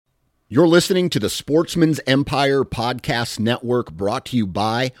You're listening to the Sportsman's Empire Podcast Network, brought to you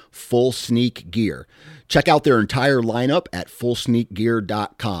by Full Sneak Gear. Check out their entire lineup at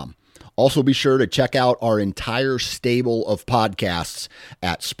fullsneakgear.com. Also be sure to check out our entire stable of podcasts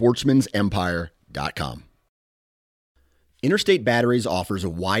at sportsmansempire.com. Interstate Batteries offers a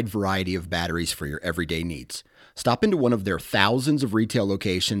wide variety of batteries for your everyday needs. Stop into one of their thousands of retail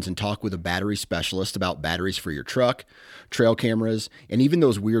locations and talk with a battery specialist about batteries for your truck, trail cameras, and even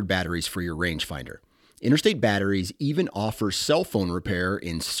those weird batteries for your rangefinder. Interstate Batteries even offers cell phone repair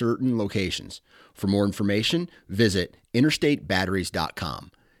in certain locations. For more information, visit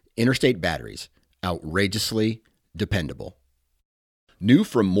interstatebatteries.com. Interstate Batteries, outrageously dependable. New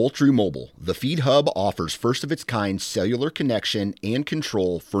from Moultrie Mobile, the Feed Hub offers first-of-its-kind cellular connection and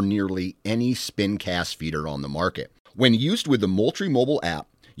control for nearly any spin cast feeder on the market. When used with the Moultrie Mobile app,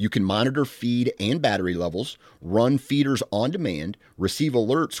 you can monitor feed and battery levels, run feeders on demand, receive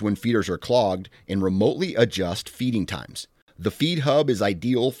alerts when feeders are clogged, and remotely adjust feeding times. The Feed Hub is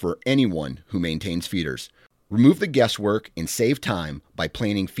ideal for anyone who maintains feeders. Remove the guesswork and save time by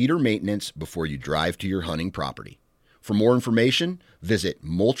planning feeder maintenance before you drive to your hunting property. For more information, visit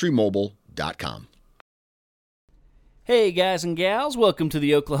MoultrieMobile.com. Hey guys and gals, welcome to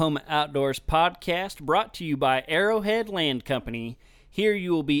the Oklahoma Outdoors Podcast, brought to you by Arrowhead Land Company. Here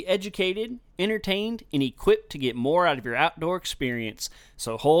you will be educated, entertained, and equipped to get more out of your outdoor experience.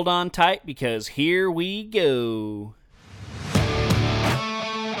 So hold on tight, because here we go.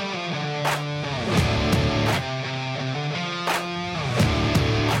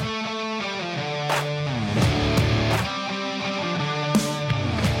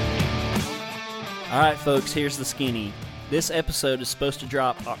 All right, folks, here's the skinny. This episode is supposed to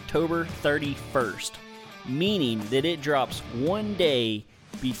drop October 31st, meaning that it drops one day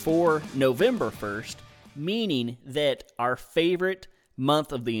before November 1st, meaning that our favorite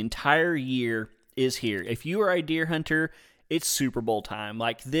month of the entire year is here. If you are a deer hunter, it's Super Bowl time.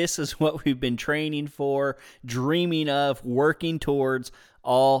 Like, this is what we've been training for, dreaming of, working towards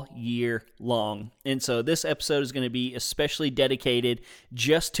all year long. And so this episode is going to be especially dedicated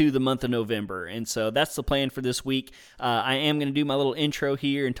just to the month of November. And so that's the plan for this week. I am going to do my little intro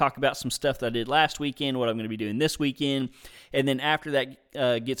here and talk about some stuff that I did last weekend, what I'm going to be doing this weekend. And then after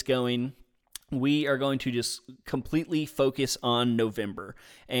that gets going, we are going to just completely focus on November.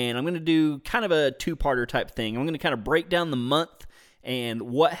 And I'm going to do kind of a two-parter type thing. I'm going to kind of break down the month and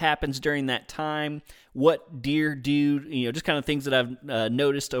what happens during that time, what deer do, just kind of things that I've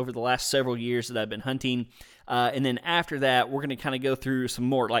noticed over the last several years that I've been hunting. And then after that, we're going to kind of go through some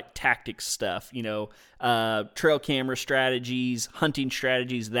more like tactics stuff, trail camera strategies, hunting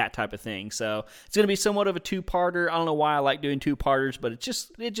strategies, that type of thing. So it's going to be somewhat of a two-parter. I don't know why I like doing two-parters, but it's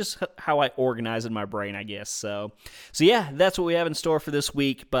just how I organize in my brain, I guess. So yeah, that's what we have in store for this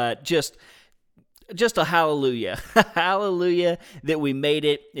week, but just a hallelujah. Hallelujah that we made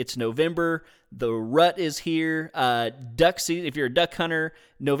it. It's November. The rut is here. Duck season. If you're a duck hunter,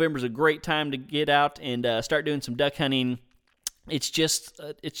 November's a great time to get out and start doing some duck hunting. It's just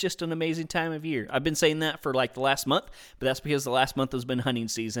an amazing time of year. I've been saying that for like the last month, but that's because the last month has been hunting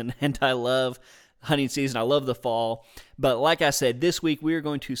season, and I love hunting season. I love the fall. But like I said, this week we are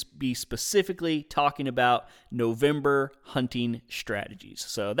going to be specifically talking about November hunting strategies.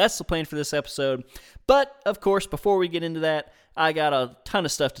 So that's the plan for this episode. But of course, before we get into that, I got a ton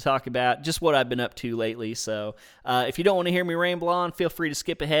of stuff to talk about, just what I've been up to lately. So if you don't want to hear me ramble on, feel free to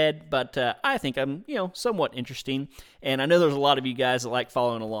skip ahead. But I think I'm, somewhat interesting. And I know there's a lot of you guys that like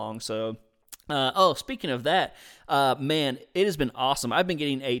following along. So speaking of that, man, it has been awesome. I've been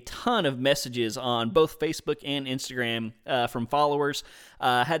getting a ton of messages on both Facebook and Instagram from followers.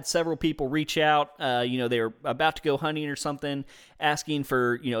 Had several people reach out, they were about to go hunting or something, asking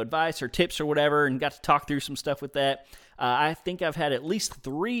for, advice or tips or whatever, and got to talk through some stuff with that. I think I've had at least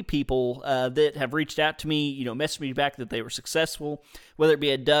 3 people that have reached out to me, messaged me back that they were successful, whether it be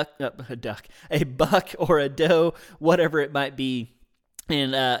a buck or a doe, whatever it might be.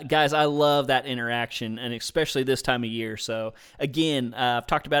 And guys, I love that interaction, and especially this time of year. So again, I've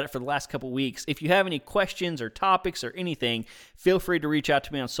talked about it for the last couple of weeks. If you have any questions or topics or anything, feel free to reach out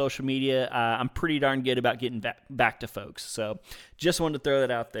to me on social media. I'm pretty darn good about getting back to folks. So just wanted to throw that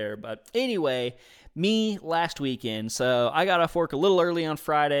out there. But anyway, me last weekend. So I got off work a little early on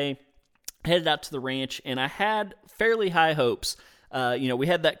Friday, headed out to the ranch, and I had fairly high hopes. We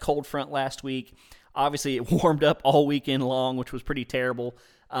had that cold front last week. Obviously, it warmed up all weekend long, which was pretty terrible.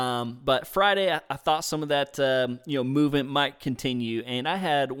 But Friday, I thought some of that movement might continue, and I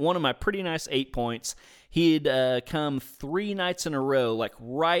had one of my pretty nice 8 points. He had come 3 nights in a row, like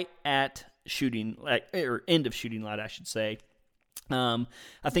right at shooting, or end of shooting light, I should say.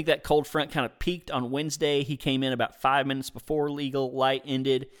 I think that cold front kind of peaked on Wednesday. He came in about 5 minutes before legal light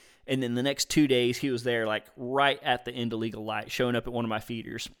ended. And then the next 2 days, he was there like right at the end of legal light, showing up at one of my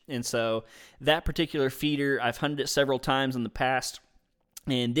feeders. And so that particular feeder, I've hunted it several times in the past.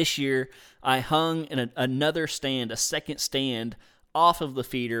 And this year, I hung in another stand, a second stand, off of the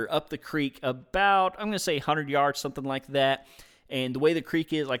feeder, up the creek about, I'm going to say 100 yards, something like that. And the way the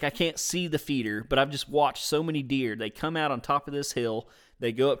creek is, like I can't see the feeder, but I've just watched so many deer. They come out on top of this hill,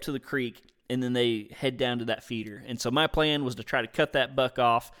 they go up to the creek, and then they head down to that feeder. And so my plan was to try to cut that buck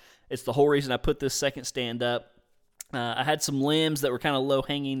off. It's the whole reason I put this second stand up. I had some limbs that were kind of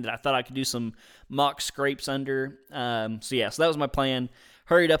low-hanging that I thought I could do some mock scrapes under. So that was my plan.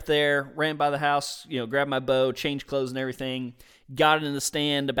 Hurried up there, ran by the house, grabbed my bow, changed clothes and everything. Got it in the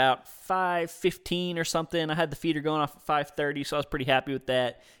stand about 5:15 or something. I had the feeder going off at 5:30, so I was pretty happy with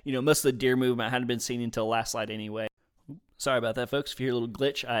that. Most of the deer movement hadn't been seen until last light anyway. Sorry about that, folks. If you hear a little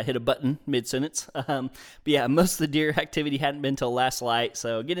glitch, I hit a button mid-sentence. But yeah, most of the deer activity hadn't been till last light.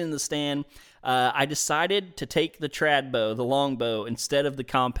 So get in the stand. I decided to take the trad bow, the long bow, instead of the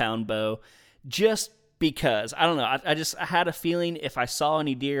compound bow, just because. I don't know. I had a feeling if I saw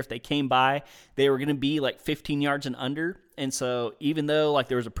any deer, if they came by, they were going to be like 15 yards and under. And so even though like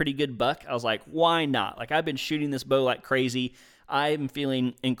there was a pretty good buck, I was like, why not? Like I've been shooting this bow like crazy. I'm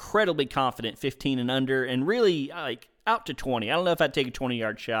feeling incredibly confident 15 and under, and really like out to 20. I don't know if I'd take a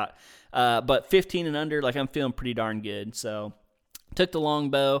 20-yard shot, but 15 and under, like I'm feeling pretty darn good. So took the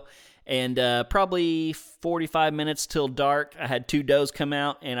long bow, and probably 45 minutes till dark, I had 2 does come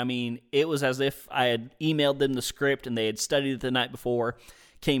out, and I mean, it was as if I had emailed them the script and they had studied it the night before.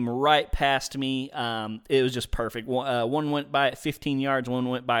 Came right past me. It was just perfect. One went by at 15 yards, one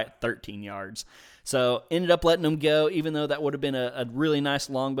went by at 13 yards. So ended up letting them go, even though that would have been a really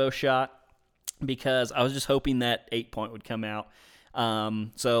nice longbow shot, because I was just hoping that 8-point would come out.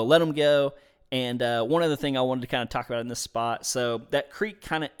 So let them go. And one other thing I wanted to kind of talk about in this spot, so that creek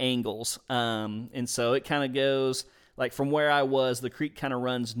kind of angles. And so it kind of goes, like from where I was, the creek kind of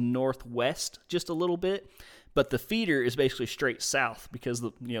runs northwest just a little bit. But the feeder is basically straight south because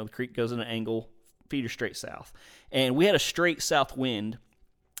the creek goes in an angle, feeder straight south. And we had a straight south wind,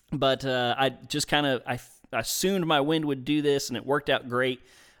 but I just kind of, I assumed my wind would do this, and it worked out great.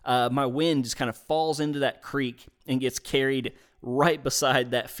 My wind just kind of falls into that creek and gets carried right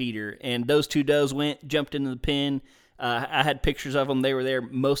beside that feeder. And those 2 does jumped into the pen. I had pictures of them. They were there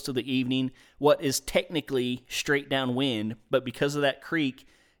most of the evening. What is technically straight downwind, but because of that creek,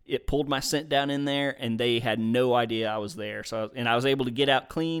 it pulled my scent down in there, and they had no idea I was there. So, and I was able to get out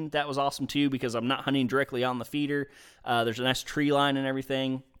clean. That was awesome too, because I'm not hunting directly on the feeder. There's a nice tree line and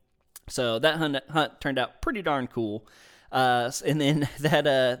everything. So that hunt turned out pretty darn cool. And then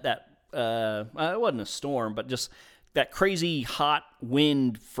it wasn't a storm, but just that crazy hot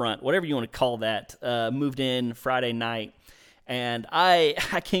wind front, whatever you want to call that, moved in Friday night. And I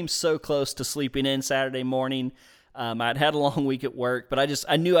came so close to sleeping in Saturday morning. I'd had a long week at work, but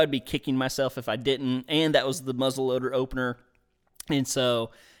I knew I'd be kicking myself if I didn't, and that was the muzzleloader opener. And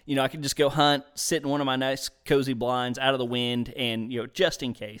so, I could just go hunt, sit in one of my nice cozy blinds out of the wind, and, just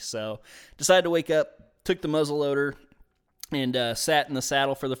in case. So decided to wake up, took the muzzleloader, and sat in the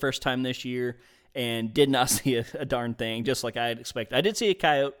saddle for the first time this year, and did not see a darn thing, just like I had expected. I did see a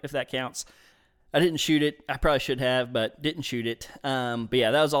coyote, if that counts. I didn't shoot it. I probably should have, but didn't shoot it. But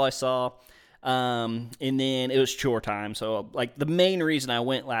yeah, that was all I saw. And then it was chore time. So like the main reason I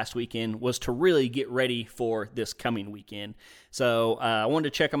went last weekend was to really get ready for this coming weekend. So I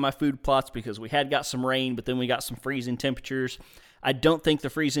wanted to check on my food plots because we had got some rain, but then we got some freezing temperatures. I don't think the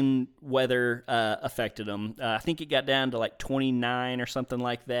freezing weather affected them. I think it got down to like 29 or something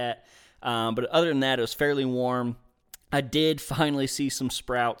like that. But other than that, it was fairly warm. I did finally see some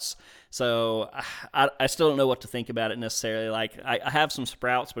sprouts. So I still don't know what to think about it necessarily. Like I have some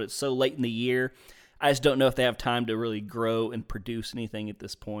sprouts, but it's so late in the year. I just don't know if they have time to really grow and produce anything at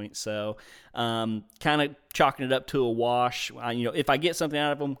this point. So kind of chalking it up to a wash. If I get something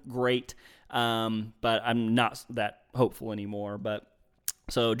out of them, great. But I'm not that hopeful anymore. But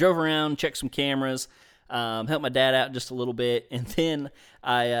so drove around, checked some cameras, helped my dad out just a little bit, and then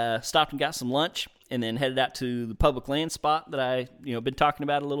I stopped and got some lunch, and then headed out to the public land spot that I been talking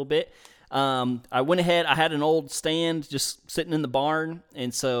about a little bit. I went ahead. I had an old stand just sitting in the barn,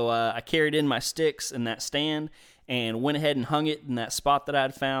 and so I carried in my sticks in that stand and went ahead and hung it in that spot that I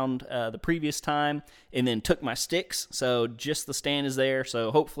had found the previous time, and then took my sticks. So just the stand is there.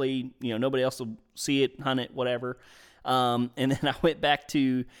 So hopefully nobody else will see it, hunt it, whatever. And then I went back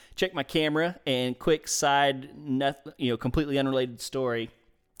to check my camera, and quick side, completely unrelated story.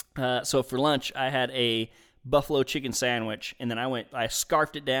 So for lunch, I had a buffalo chicken sandwich, and then I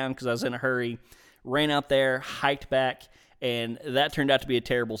scarfed it down because I was in a hurry, ran out there, hiked back, and that turned out to be a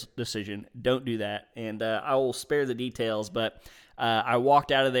terrible decision. Don't do that, and I will spare the details, but I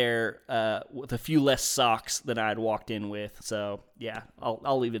walked out of there with a few less socks than I had walked in with. So, yeah,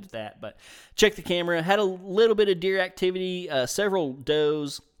 I'll leave it at that. But check the camera. Had a little bit of deer activity, several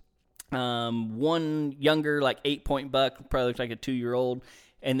does, one younger, like 8-point buck, probably looked like a 2-year-old.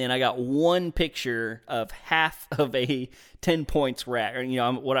 And then I got one picture of half of a 10 points rack, or,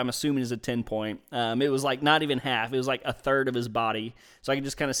 what I'm assuming is a 10-point. It was like not even half. It was like a third of his body. So I could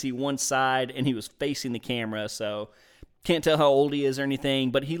just kind of see one side, and he was facing the camera. So can't tell how old he is or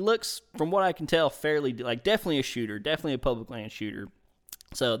anything, but he looks, from what I can tell, fairly, like definitely a shooter, definitely a public land shooter.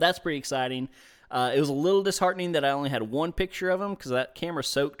 So that's pretty exciting. It was a little disheartening that I only had one picture of him because that camera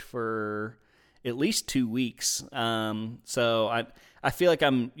soaked for at least 2 weeks. So I feel like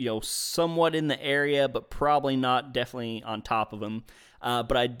I'm, somewhat in the area, but probably not definitely on top of him.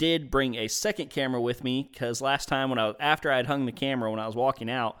 But I did bring a second camera with me because last time after I had hung the camera when I was walking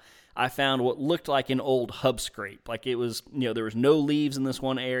out, I found what looked like an old hub scrape. Like it was, there was no leaves in this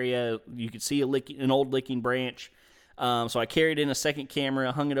one area. You could see an old licking branch. So I carried in a second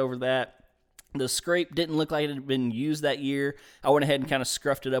camera, hung it over that. The scrape didn't look like it had been used that year. I went ahead and kind of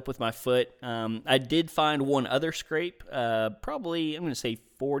scruffed it up with my foot. I did find one other scrape, probably, I'm going to say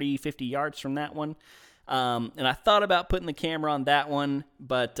 40, 50 yards from that one. And I thought about putting the camera on that one,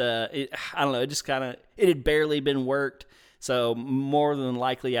 but I don't know, it had barely been worked. So more than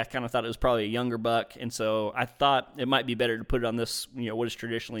likely, I kind of thought it was probably a younger buck. And so I thought it might be better to put it on this, what is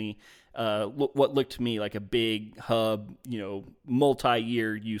traditionally what looked to me like a big hub,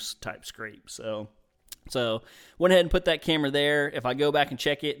 multi-year use type scrape. So went ahead and put that camera there. If I go back and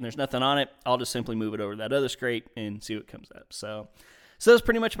check it and there's nothing on it, I'll just simply move it over to that other scrape and see what comes up. So that was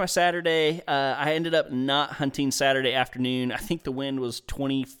pretty much my Saturday. I ended up not hunting Saturday afternoon. I think the wind was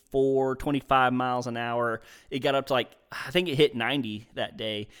 24, 25 miles an hour. It got up to I think it hit 90 that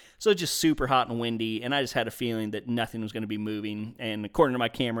day. So it's just super hot and windy, and I just had a feeling that nothing was going to be moving. And according to my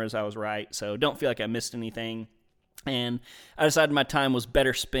cameras, I was right. So don't feel like I missed anything. And I decided my time was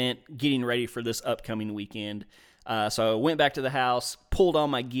better spent getting ready for this upcoming weekend. So I went back to the house, pulled all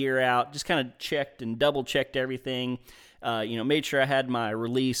my gear out, just kind of checked and double-checked everything. Made sure I had my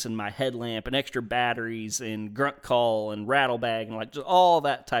release and my headlamp and extra batteries and grunt call and rattle bag and just all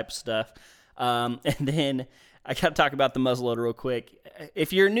that type of stuff. And then I got to talk about the muzzleloader real quick.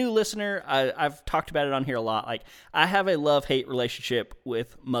 If you're a new listener, I've talked about it on here a lot. I have a love-hate relationship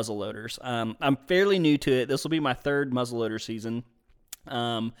with muzzleloaders. I'm fairly new to it. This will be my third muzzleloader season.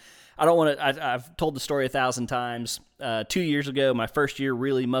 I don't want to, I've told the story 1,000 times. 2 years ago, my first year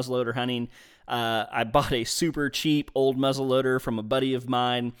really muzzleloader hunting, I bought a super cheap old muzzleloader from a buddy of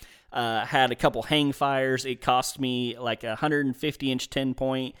mine. Had a couple hang fires. It cost me like a 150-inch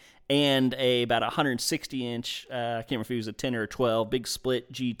 10-point and about 160-inch, I can't remember if it was a 10 or a 12, big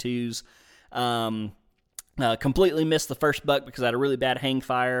split G2s. Completely missed the first buck because I had a really bad hang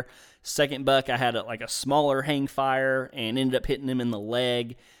fire. Second buck, I had a smaller hang fire and ended up hitting him in the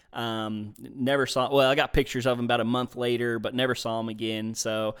leg. Never saw, I got pictures of him about a month later, but never saw him again.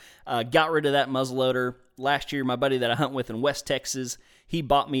 So, got rid of that muzzleloader. Last year, my buddy that I hunt with in West Texas, he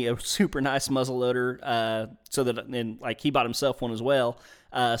bought me a super nice muzzleloader, he bought himself one as well,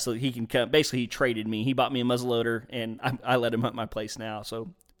 so that he can come, basically he traded me. He bought me a muzzleloader and I let him hunt my place now.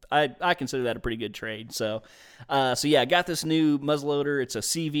 So I consider that a pretty good trade. So I got this new muzzleloader. It's a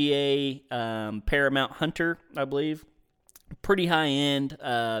CVA, Paramount Hunter, I believe. Pretty high end,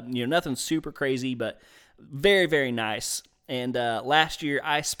 nothing super crazy, but very, very nice. And last year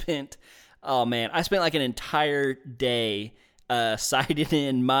I spent like an entire day sighted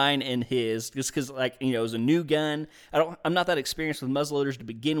in mine and his, just because it was a new gun. I'm not that experienced with muzzleloaders to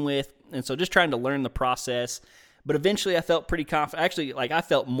begin with, and so just trying to learn the process. But eventually I felt pretty confident. Actually, I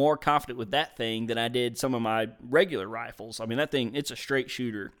felt more confident with that thing than I did some of my regular rifles. I mean, that thing, it's a straight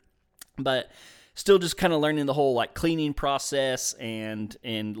shooter. But still just kind of learning the whole cleaning process and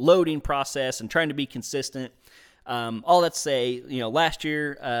loading process and trying to be consistent. All that to say, last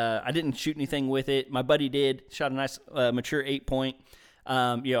year I didn't shoot anything with it. My buddy did, shot a nice mature 8-point.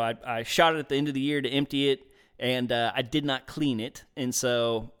 I shot it at the end of the year to empty it, and I did not clean it. And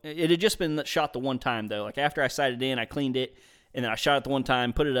so it had just been shot the one time, though. After I sighted in, I cleaned it, and then I shot it the one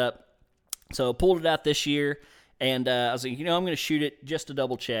time, put it up. So pulled it out this year, and I was like, I'm going to shoot it just to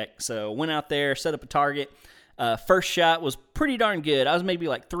double check. So went out there, set up a target. First shot was pretty darn good. I was maybe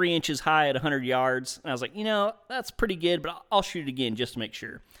 3 inches high at 100 yards. And I was like, that's pretty good, but I'll shoot it again just to make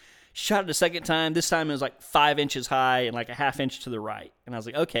sure. Shot it a second time. This time it was like 5 inches high and like a half inch to the right. And I was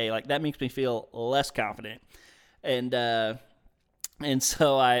like, okay, like that makes me feel less confident. And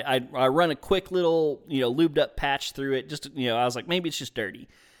so I run a quick little, lubed up patch through it. Just, I was like, maybe it's just dirty.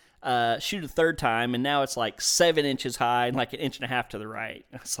 Shoot a third time, and now it's like 7 inches high and like 1.5 inches to the right.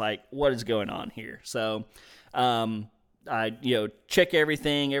 It's like, what is going on here? So, I, check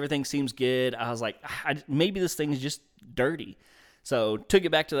everything. Everything seems good. I was like, maybe this thing is just dirty. So took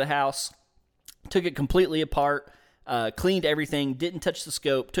it back to the house, took it completely apart, cleaned everything, didn't touch the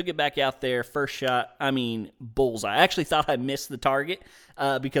scope, took it back out there, first shot, bullseye. I actually thought I missed the target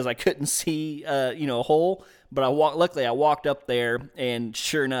because I couldn't see, a hole, but luckily I walked up there, and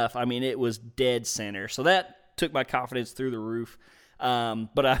sure enough, it was dead center. So that took my confidence through the roof.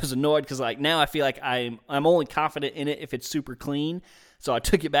 But I was annoyed because now I feel like I'm only confident in it if it's super clean. So I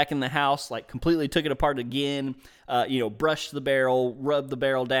took it back in the house, completely took it apart again, brushed the barrel, rubbed the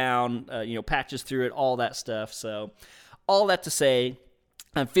barrel down, patches through it, all that stuff. So all that to say,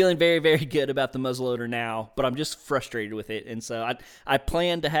 I'm feeling very, very good about the muzzleloader now, but I'm just frustrated with it. And so I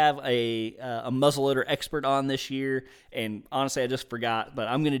plan to have a muzzleloader expert on this year, and honestly, I just forgot, but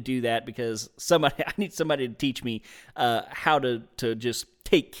I'm going to do that because I need somebody to teach me how to just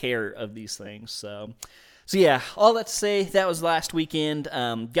take care of these things. So yeah, all that to say, that was last weekend.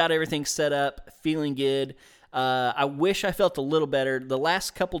 Got everything set up, feeling good. I wish I felt a little better. The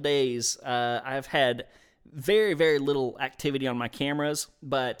last couple days, I've had very, very little activity on my cameras,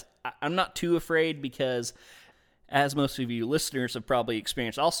 but I'm not too afraid because, as most of you listeners have probably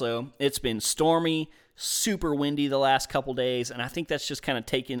experienced also, it's been stormy, super windy the last couple days, and I think that's just kind of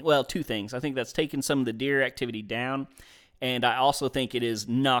taken, two things. I think that's taken some of the deer activity down, and I also think it has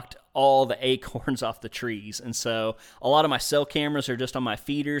knocked all the acorns off the trees. And so a lot of my cell cameras are just on my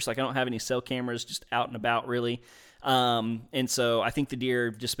feeders. I don't have any cell cameras just out and about really. And so I think the deer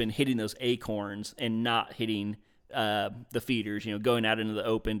have just been hitting those acorns and not hitting the feeders, going out into the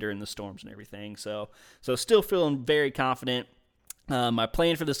open during the storms and everything. So still feeling very confident. My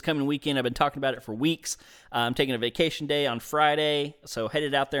plan for this coming weekend, I've been talking about it for weeks. I'm taking a vacation day on Friday, so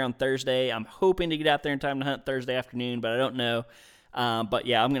headed out there on Thursday. I'm hoping to get out there in time to hunt Thursday afternoon, but I don't know. But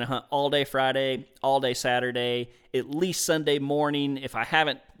yeah, I'm going to hunt all day Friday, all day Saturday, at least Sunday morning. If I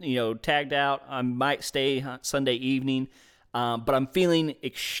haven't, tagged out, I might stay Sunday evening. But I'm feeling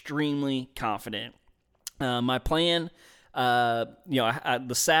extremely confident. My plan,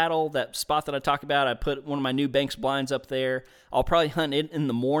 the saddle, that spot that I talked about, I put one of my new Banks blinds up there. I'll probably hunt it in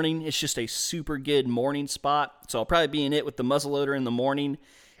the morning. It's just a super good morning spot. So I'll probably be in it with the muzzleloader in the morning.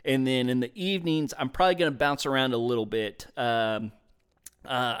 And then in the evenings, I'm probably going to bounce around a little bit.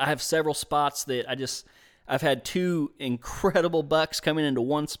 I have several spots that I've had 2 incredible bucks coming into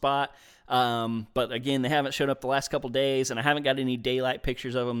one spot. But again, they haven't shown up the last couple days, and I haven't got any daylight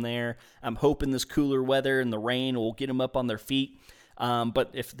pictures of them there. I'm hoping this cooler weather and the rain will get them up on their feet. But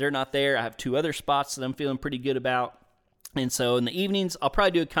if they're not there, I have 2 other spots that I'm feeling pretty good about. And so in the evenings, I'll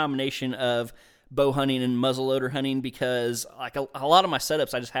probably do a combination of bow hunting and muzzleloader hunting because a lot of my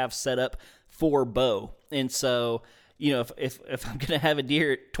setups I just have set up for bow. And so, if I'm going to have a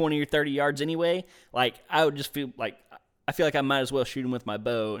deer at 20 or 30 yards anyway, I would just feel like I feel like I might as well shoot him with my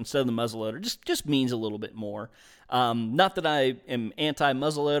bow instead of the muzzleloader. Just means a little bit more. Not that I am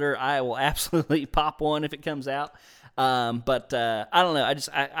anti-muzzleloader. I will absolutely pop one if it comes out. But I don't know.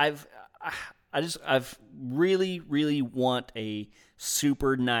 I've really, really want a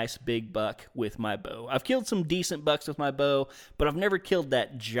super nice big buck with my bow. I've killed some decent bucks with my bow, but I've never killed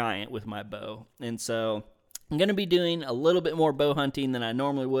that giant with my bow. And so I'm going to be doing a little bit more bow hunting than I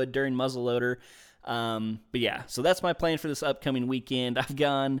normally would during muzzleloader. But yeah, so that's my plan for this upcoming weekend.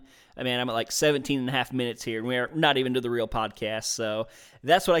 I'm at like 17 and a half minutes here, and we're not even to the real podcast. So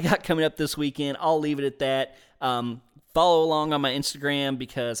that's what I got coming up this weekend. I'll leave it at that. Follow along on my Instagram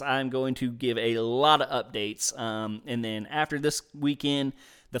because I'm going to give a lot of updates. And then after this weekend,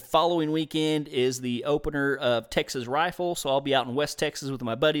 the following weekend is the opener of Texas Rifle. So I'll be out in West Texas with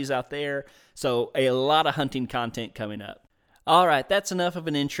my buddies out there. So a lot of hunting content coming up. All right, that's enough of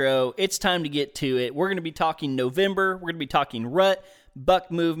an intro. It's time to get to it. We're going to be talking November. We're going to be talking rut,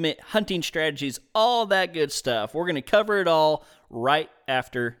 buck movement, hunting strategies, all that good stuff. We're going to cover it all right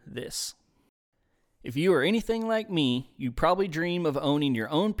after this. If you are anything like me, you probably dream of owning your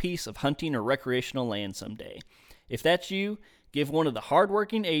own piece of hunting or recreational land someday. If that's you, give one of the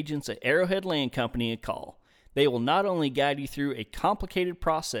hardworking agents at Arrowhead Land Company a call. They will not only guide you through a complicated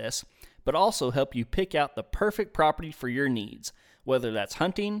process, but also help you pick out the perfect property for your needs, whether that's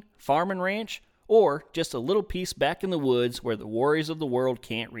hunting, farm and ranch, or just a little piece back in the woods where the worries of the world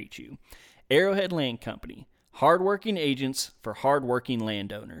can't reach you. Arrowhead Land Company, Hardworking agents for hardworking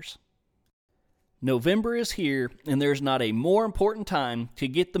landowners. November is here, and there's not a more important time to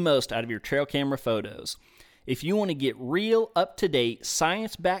get the most out of your trail camera photos. If you want to get real, up-to-date,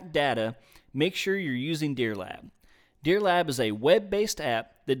 science-backed data, make sure you're using DeerLab. DeerLab is a web-based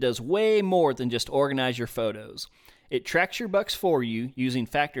app that does way more than just organize your photos. It tracks your bucks for you using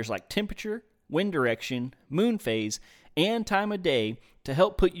factors like temperature, wind direction, moon phase, and time of day to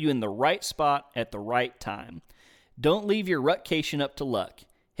help put you in the right spot at the right time. Don't leave your rutcation up to luck.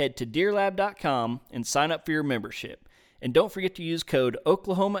 Head to DeerLab.com and sign up for your membership. And don't forget to use code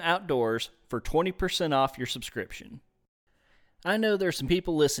Oklahoma Outdoors for 20% off your subscription. I know there's some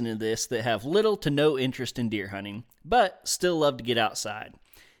people listening to this that have little to no interest in deer hunting, but still love to get outside.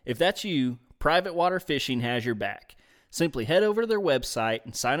 If that's you, Private Water Fishing has your back. Simply head over to their website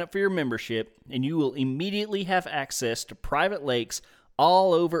and sign up for your membership, and you will immediately have access to private lakes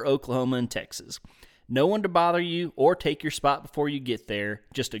all over Oklahoma and Texas. No one to bother you or take your spot before you get there.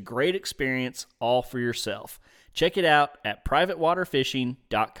 Just a great experience, all for yourself. Check it out at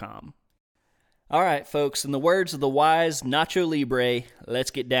privatewaterfishing.com. All right, folks, in the words of the wise Nacho Libre,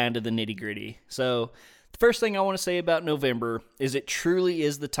 let's get down to the nitty-gritty. So, the first thing I want to say about November is it truly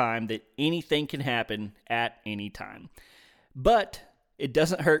is the time that anything can happen at any time. But it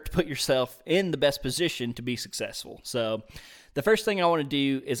doesn't hurt to put yourself in the best position to be successful. So, the first thing I want to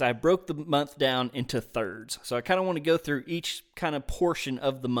do is I broke the month down into thirds. So I kind of want to go through each kind of portion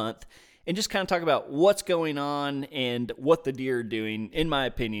of the month and just kind of talk about what's going on and what the deer are doing, in my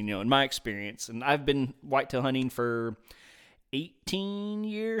opinion, in my experience. And I've been whitetail hunting for 18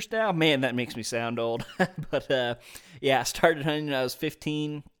 years now. Man, that makes me sound old. But I started hunting when I was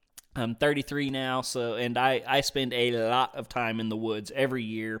 15. I'm 33 now, and I spend a lot of time in the woods every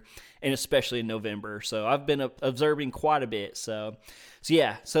year, and especially in November. So I've been observing quite a bit. So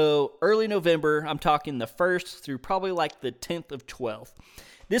early November, I'm talking the 1st through probably like the 10th of 12th.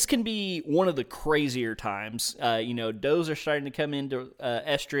 This can be one of the crazier times. Does are starting to come into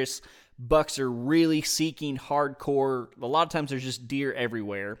estrus. Bucks are really seeking hardcore. A lot of times there's just deer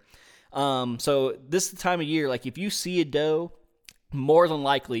everywhere. So this is the time of year, like if you see a doe, more than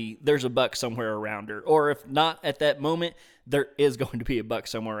likely there's a buck somewhere around her. Or if not at that moment, there is going to be a buck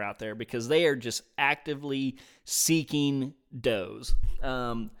somewhere out there because they are just actively seeking does.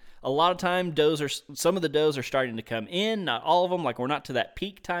 A lot of time some of the does are starting to come in, not all of them, like we're not to that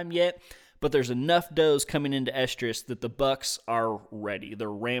peak time yet, but there's enough does coming into estrus that the bucks are ready. They're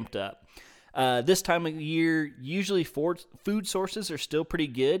ramped up. This time of year, usually food sources are still pretty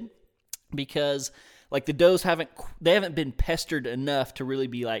good because like the does haven't been pestered enough to really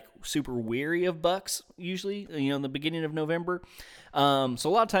be like super weary of bucks usually, in the beginning of November. So a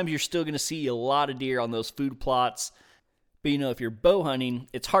lot of times you're still going to see a lot of deer on those food plots. But if you're bow hunting,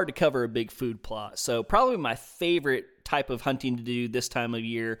 it's hard to cover a big food plot. So probably my favorite type of hunting to do this time of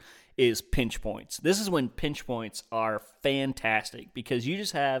year is pinch points. This is when pinch points are fantastic because you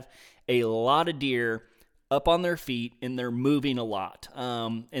just have a lot of deer up on their feet and they're moving a lot.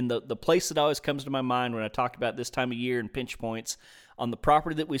 And the place that always comes to my mind when I talk about this time of year and pinch points, on the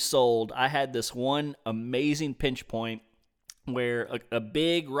property that we sold, I had this one amazing pinch point where a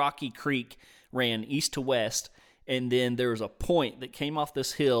big rocky creek ran east to west, and then there was a point that came off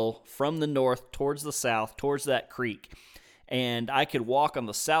this hill from the north towards the south, towards that creek. And I could walk on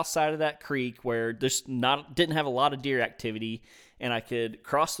the south side of that creek where didn't have a lot of deer activity, and I could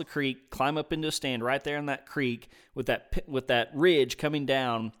cross the creek, climb up into a stand right there in that creek with that ridge coming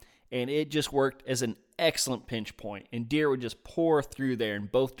down, and it just worked as an excellent pinch point. And deer would just pour through there in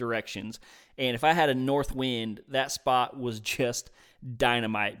both directions. And if I had a north wind, that spot was just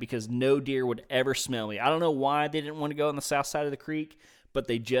dynamite because no deer would ever smell me. I don't know why they didn't want to go on the south side of the creek, but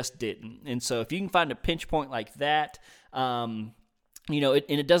they just didn't. And so if you can find a pinch point like that, and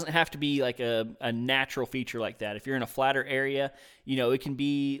it doesn't have to be like a natural feature like that. If you're in a flatter area, it can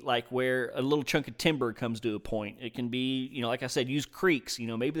be like where a little chunk of timber comes to a point. It can be, like I said, use creeks.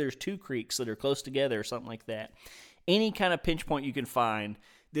 Maybe there's two creeks that are close together or something like that. Any kind of pinch point you can find,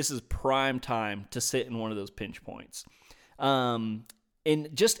 this is prime time to sit in one of those pinch points. And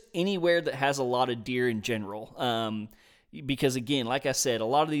just anywhere that has a lot of deer in general. Because again, like I said, a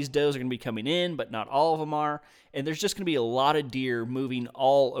lot of these does are going to be coming in, but not all of them are. And there's just going to be a lot of deer moving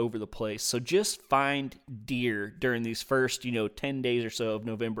all over the place. So just find deer during these first, 10 days or so of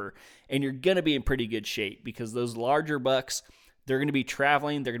November. And you're going to be in pretty good shape because those larger bucks, they're going to be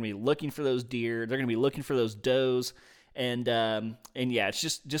traveling. They're going to be looking for those deer. They're going to be looking for those does. And yeah, it's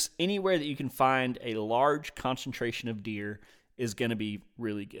just anywhere that you can find a large concentration of deer is going to be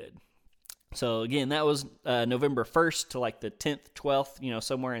really good. So again, that was November 1st to like the 10th, 12th,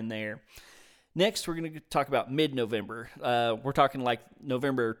 somewhere in there. Next, we're going to talk about mid-November. We're talking like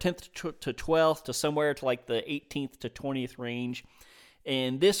November 10th to 12th to somewhere to like the 18th to 20th range.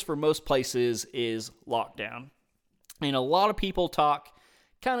 And this, for most places, is lockdown. And a lot of people talk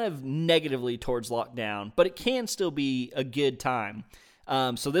kind of negatively towards lockdown, but it can still be a good time.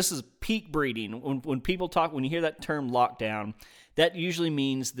 So this is peak breeding. When people talk, when you hear that term lockdown, that usually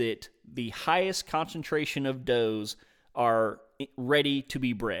means that the highest concentration of does are ready to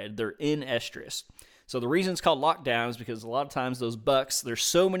be bred. They're in estrus. So the reason it's called lockdown is because a lot of times those bucks, there's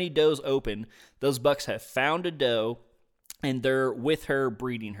so many does open, those bucks have found a doe and they're with her,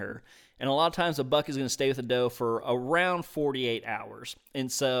 breeding her. And a lot of times a buck is going to stay with a doe for around 48 hours.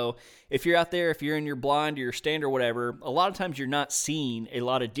 And so if you're out there, if you're in your blind or your stand or whatever, a lot of times you're not seeing a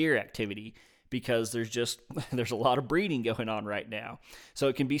lot of deer activity because there's a lot of breeding going on right now. So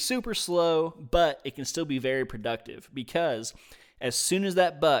it can be super slow, but it can still be very productive because as soon as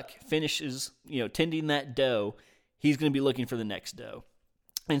that buck finishes, tending that doe, he's going to be looking for the next doe.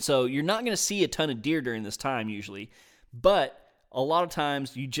 And so you're not going to see a ton of deer during this time usually, but a lot of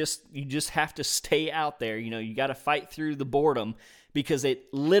times you just have to stay out there. You got to fight through the boredom because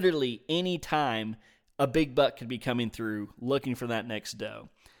it literally any time a big buck could be coming through looking for that next doe.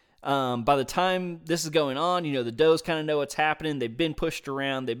 By the time this is going on, the does kind of know what's happening. They've been pushed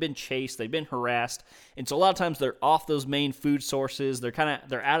around, they've been chased, they've been harassed. And so a lot of times they're off those main food sources. They're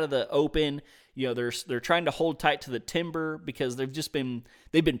out of the open. They're trying to hold tight to the timber because they've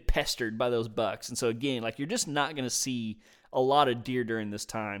been pestered by those bucks. And so again, like you're just not going to see a lot of deer during this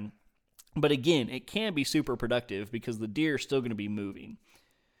time. But again, it can be super productive because the deer are still going to be moving.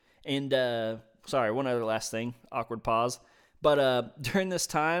 And one other last thing, awkward pause. But during this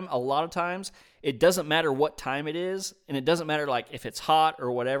time, a lot of times, it doesn't matter what time it is, and it doesn't matter like if it's hot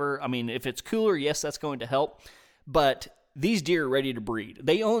or whatever. I mean, if it's cooler, yes, that's going to help. But these deer are ready to breed.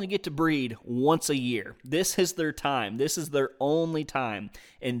 They only get to breed once a year. This is their time. This is their only time,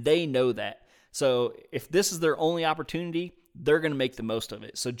 and they know that. So if this is their only opportunity, they're going to make the most of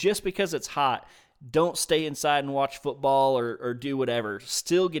it. So just because it's hot, don't stay inside and watch football or do whatever.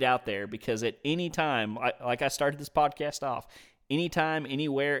 Still get out there because at any time, like I started this podcast off, anytime,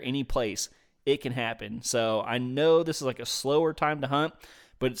 anywhere, any place, it can happen. So I know this is like a slower time to hunt,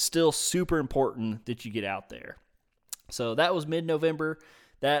 but it's still super important that you get out there. So that was mid-November.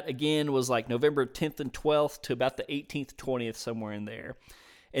 That, again, was like November 10th and 12th to about the 18th, 20th, somewhere in there.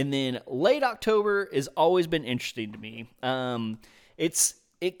 And then late October has always been interesting to me. It's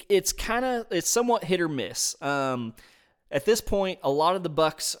somewhat hit or miss. At this point, a lot of the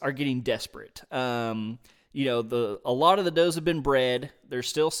bucks are getting desperate. A lot of the does have been bred. There's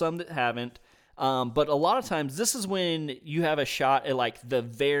still some that haven't. But a lot of times, this is when you have a shot at like the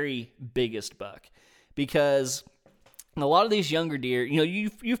very biggest buck, because a lot of these younger deer,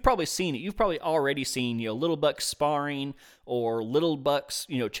 you've probably seen it. You've probably already seen, little bucks sparring or little bucks,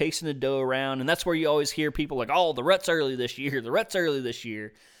 chasing a doe around. And that's where you always hear people like, oh, the rut's early this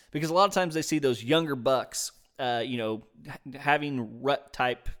year. Because a lot of times they see those younger bucks, having rut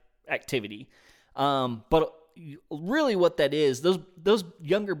type activity. But really what that is, those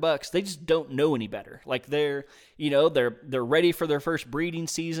younger bucks, they just don't know any better. Like they're ready for their first breeding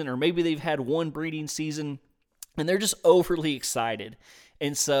season, or maybe they've had one breeding season, and they're just overly excited.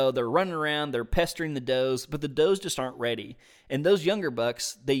 And so they're running around, they're pestering the does, but the does just aren't ready. And those younger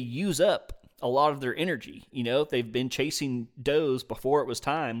bucks, they use up a lot of their energy. They've been chasing does before it was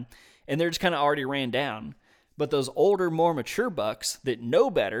time, and they're just kind of already ran down. But those older, more mature bucks that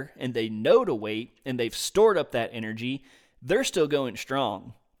know better, and they know to wait, and they've stored up that energy, they're still going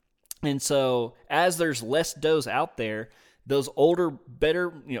strong. And so as there's less does out there, those older,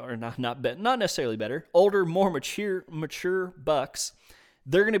 better, or not necessarily better, older, more mature bucks,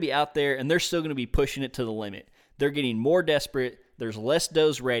 they're going to be out there and they're still going to be pushing it to the limit. They're getting more desperate. There's less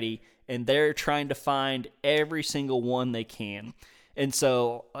does ready, and they're trying to find every single one they can. And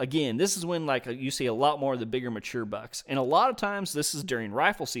so, again, this is when you see a lot more of the bigger, mature bucks. And a lot of times this is during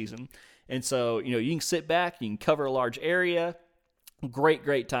rifle season. And so, you can sit back, you can cover a large area.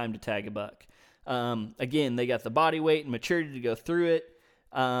 Great time to tag a buck. Again, they got the body weight and maturity to go through it.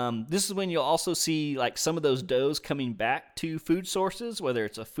 This is when you'll also see some of those does coming back to food sources, whether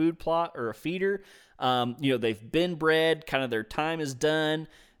it's a food plot or a feeder. They've been bred, kind of their time is done.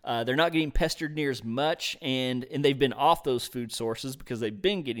 They're not getting pestered near as much, and they've been off those food sources because they've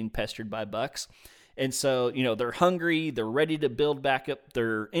been getting pestered by bucks. And so, they're hungry, they're ready to build back up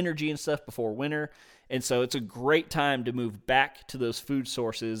their energy and stuff before winter. And so it's a great time to move back to those food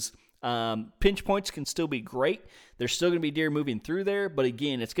sources. Pinch points can still be great. There's still going to be deer moving through there, but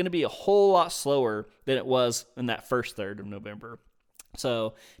again, it's going to be a whole lot slower than it was in that first third of November.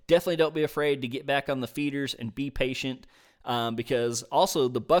 So definitely don't be afraid to get back on the feeders and be patient, because also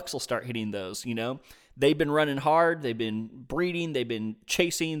the bucks will start hitting those. They've been running hard, they've been breeding, they've been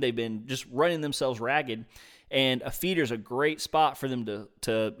chasing, they've been just running themselves ragged, and a feeder's a great spot for them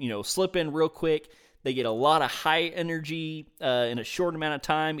to slip in real quick. They get a lot of high energy in a short amount of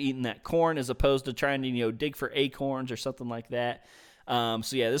time eating that corn, as opposed to trying to dig for acorns or something like that.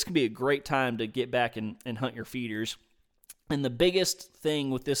 So yeah, this can be a great time to get back and hunt your feeders. And the biggest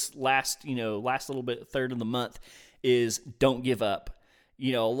thing with this last little bit, third of the month, is don't give up.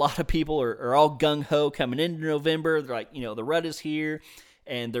 A lot of people are all gung-ho coming into November. They're like, the rut is here,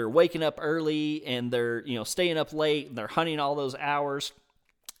 and they're waking up early, and they're, staying up late, and they're hunting all those hours.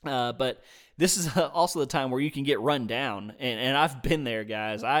 But this is also the time where you can get run down, and I've been there,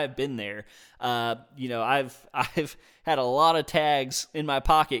 guys. I've been there. I've had a lot of tags in my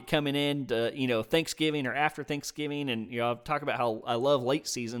pocket coming in to, Thanksgiving or after Thanksgiving, and I've talked about how I love late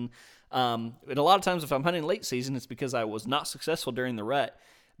season. And a lot of times if I'm hunting late season, it's because I was not successful during the rut,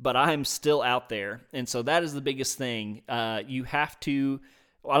 but I'm still out there. And so that is the biggest thing. You have to,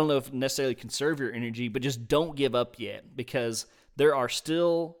 I don't know if necessarily conserve your energy, but just don't give up yet, because there are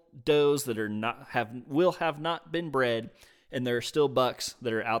still does that will have not been bred, and there are still bucks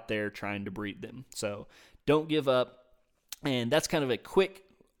that are out there trying to breed them. So don't give up. And that's kind of a quick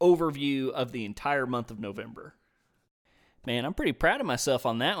overview of the entire month of November. Man, I'm pretty proud of myself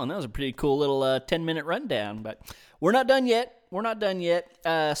on that one. That was a pretty cool little 10-minute rundown, but we're not done yet.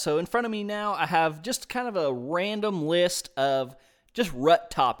 So in front of me now, I have just kind of a random list of just rut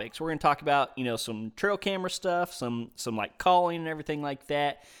topics. We're going to talk about, some trail camera stuff, some like calling and everything like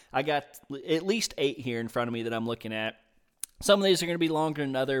that. I got at least 8 here in front of me that I'm looking at. Some of these are going to be longer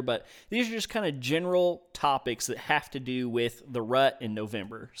than other, but these are just kind of general topics that have to do with the rut in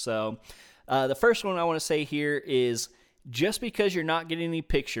November. So the first one I want to say here is, just because you're not getting any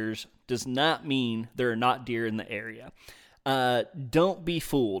pictures does not mean there are not deer in the area. Don't be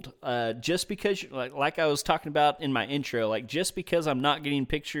fooled. Just because, like I was talking about in my intro, just because I'm not getting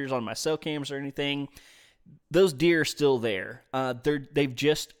pictures on my cell cams or anything, those deer are still there. They've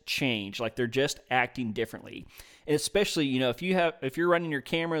just changed. They're just acting differently. And especially, if you're running your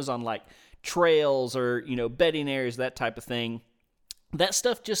cameras on trails or, bedding areas, that type of thing, that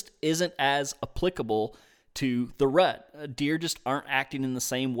stuff just isn't as applicable to the rut. Deer just aren't acting in the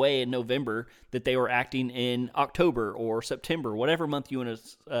same way in November that they were acting in October or September, whatever month you want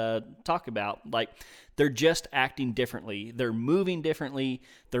to talk about. They're just acting differently. They're moving differently.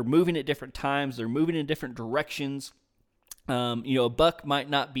 They're moving at different times. They're moving in different directions. A buck might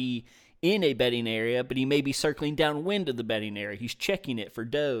not be in a bedding area, but he may be circling downwind of the bedding area. He's checking it for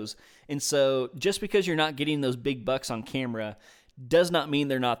does. And so just because you're not getting those big bucks on camera does not mean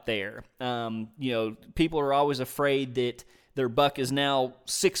they're not there. People are always afraid that their buck is now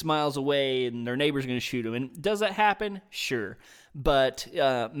 6 miles away and their neighbor's going to shoot him. And does that happen? Sure. But,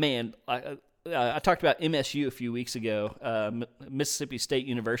 I talked about MSU a few weeks ago, Mississippi State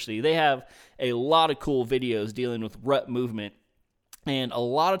University. They have a lot of cool videos dealing with rut movement. And a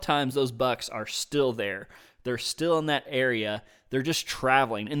lot of times those bucks are still there. They're still in that area. They're just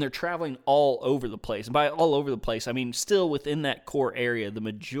traveling, and they're traveling all over the place. And by all over the place, I mean still within that core area the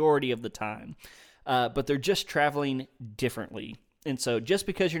majority of the time. But they're just traveling differently. And so just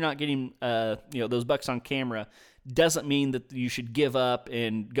because you're not getting those bucks on camera doesn't mean that you should give up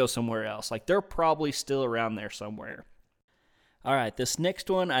and go somewhere else. They're probably still around there somewhere. All right, this next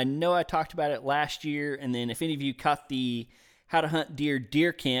one, I know I talked about it last year, and then if any of you caught the How to Hunt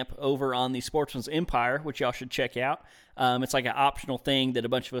Deer Camp over on the Sportsman's Empire, which y'all should check out. It's an optional thing that a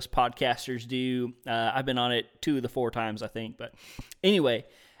bunch of us podcasters do. I've been on it 2 of the 4 times, I think. But anyway,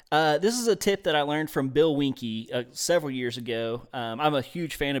 this is a tip that I learned from Bill Winke several years ago. I'm a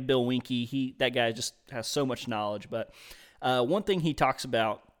huge fan of Bill Winke. That guy just has so much knowledge. But one thing he talks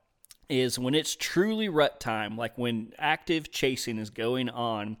about is when it's truly rut time, when active chasing is going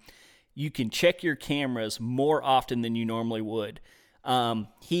on, you can check your cameras more often than you normally would.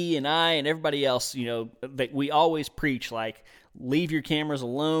 He and I and everybody else, that we always preach, leave your cameras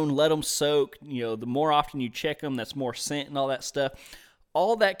alone, let them soak. The more often you check them, that's more scent and all that stuff.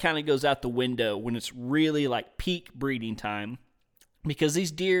 All that kind of goes out the window when it's really peak breeding time, because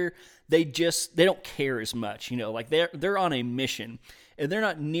these deer, they don't care as much. They're on a mission, and they're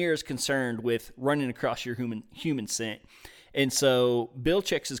not near as concerned with running across your human scent. And so Bill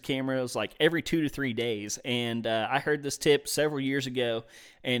checks his cameras every 2 to 3 days. And I heard this tip several years ago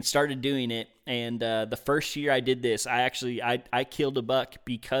and started doing it. And the first year I did this, I killed a buck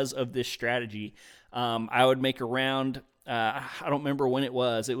because of this strategy. I would make around, I don't remember when it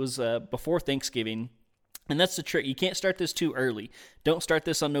was. It was before Thanksgiving. And that's the trick. You can't start this too early. Don't start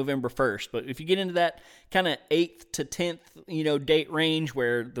this on November 1st. But if you get into that kind of 8th to 10th, date range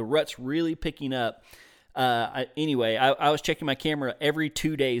where the rut's really picking up, I was checking my camera every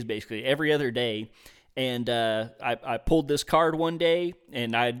 2 days, basically every other day. And I pulled this card one day,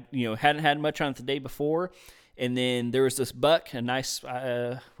 and I hadn't had much on it the day before. And then there was this buck, a nice,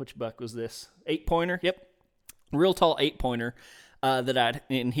 which buck was this? 8-pointer. Yep, real tall 8-pointer.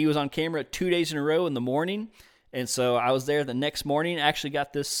 And he was on camera 2 days in a row in the morning. And so I was there the next morning, actually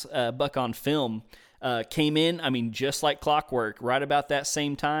got this buck on film. Came in, just like clockwork, right about that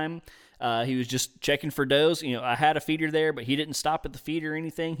same time. He was just checking for does. I had a feeder there, but he didn't stop at the feeder or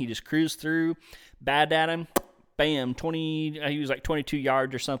anything. He just cruised through, bagged at him, bam, he was like 22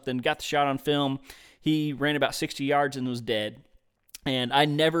 yards or something, got the shot on film. He ran about 60 yards and was dead. And I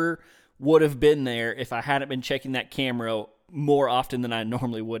never would have been there if I hadn't been checking that camera more often than I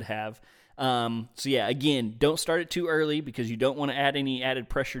normally would have. Again, don't start it too early because you don't want to add any added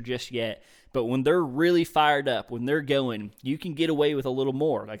pressure just yet. But when they're really fired up, when they're going, you can get away with a little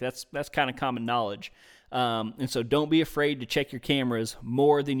more. Like that's kind of common knowledge. And so don't be afraid to check your cameras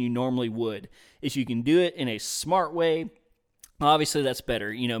more than you normally would. If you can do it in a smart way, obviously that's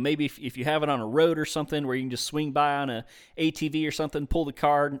better. Maybe if you have it on a road or something where you can just swing by on a ATV or something, pull the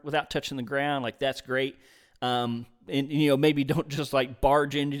card without touching the ground, like that's great. And maybe don't just like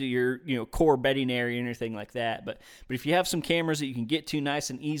barge into your core bedding area or anything like that. But if you have some cameras that you can get to nice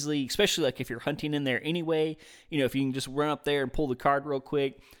and easily, especially like if you're hunting in there anyway, if you can just run up there and pull the card real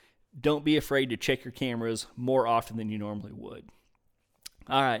quick, don't be afraid to check your cameras more often than you normally would.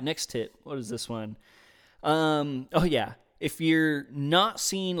 All right, next tip. What is this one? If you're not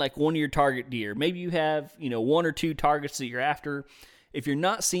seeing like one of your target deer, maybe you have, one or two targets that you're after. If you're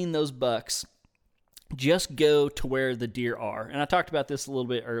not seeing those bucks, just go to where the deer are. And I talked about this a little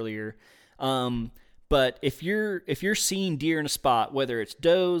bit earlier. But if you're seeing deer in a spot, whether it's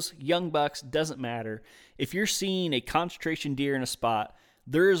does, young bucks, doesn't matter. If you're seeing a concentration deer in a spot,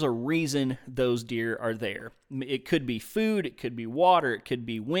 there's a reason those deer are there. It could be food, it could be water, it could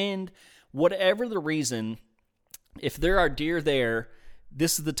be wind, whatever the reason. If there are deer there,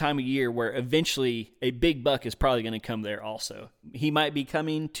 this is the time of year where eventually a big buck is probably going to come there also. He might be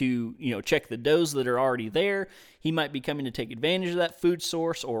coming to, check the does that are already there. He might be coming to take advantage of that food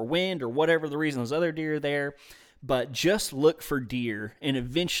source or wind or whatever the reason those other deer are there. But just look for deer, and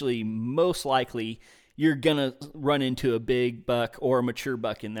eventually, most likely, you're going to run into a big buck or a mature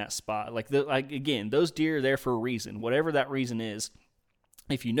buck in that spot. Again, those deer are there for a reason, whatever that reason is.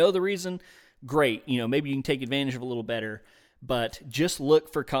 If you know the reason, great. Maybe you can take advantage of it a little better. But just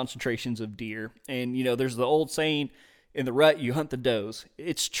look for concentrations of deer. And, there's the old saying, in the rut, you hunt the does.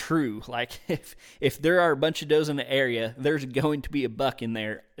 It's true. Like, if there are a bunch of does in the area, there's going to be a buck in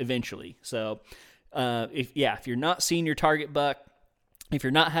there eventually. So, if you're not seeing your target buck, if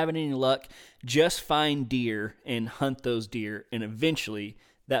you're not having any luck, just find deer and hunt those deer. And eventually,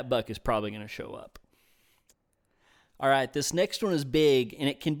 that buck is probably going to show up. All right, this next one is big, and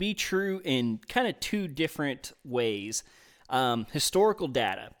it can be true in kind of two different ways. Historical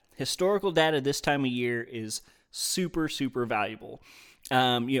data. Historical data this time of year is super, super valuable.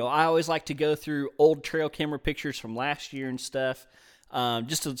 I always like to go through old trail camera pictures from last year and stuff,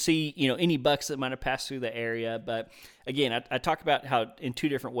 just to see, any bucks that might have passed through the area. But again, I talk about how in two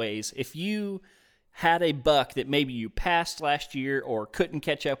different ways. If you had a buck that maybe you passed last year or couldn't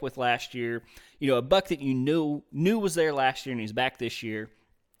catch up with last year, a buck that you knew was there last year and he's back this year,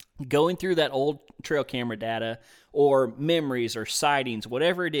 going through that old trail camera data or memories or sightings,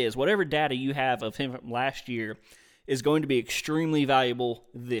 whatever it is, whatever data you have of him from last year is going to be extremely valuable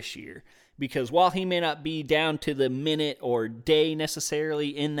this year. Because while he may not be down to the minute or day necessarily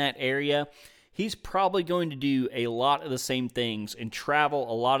in that area, he's probably going to do a lot of the same things and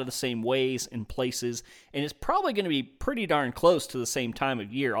travel a lot of the same ways and places. And it's probably going to be pretty darn close to the same time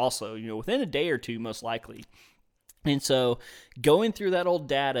of year also, within a day or two most likely. And so going through that old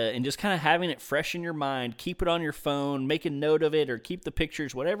data and just kind of having it fresh in your mind, keep it on your phone, make a note of it or keep the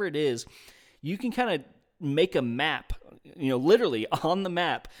pictures, whatever it is, you can kind of make a map, literally on the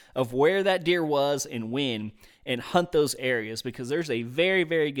map of where that deer was and when, and hunt those areas because there's a very,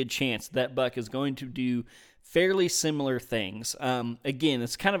 very good chance that buck is going to do fairly similar things. Again,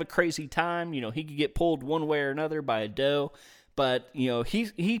 it's kind of a crazy time. He could get pulled one way or another by a doe. But,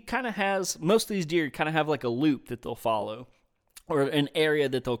 he kind of has, most of these deer kind of have like a loop that they'll follow or an area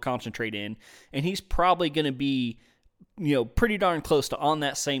that they'll concentrate in. And he's probably going to be, pretty darn close to on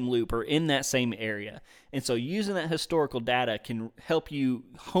that same loop or in that same area. And so using that historical data can help you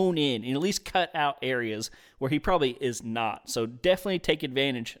hone in and at least cut out areas where he probably is not. So definitely take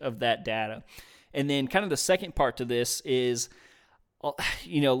advantage of that data. And then kind of the second part to this is,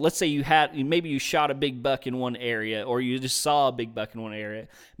 let's say maybe you shot a big buck in one area, or you just saw a big buck in one area.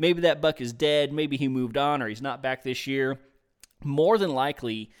 Maybe that buck is dead. Maybe he moved on, or he's not back this year. More than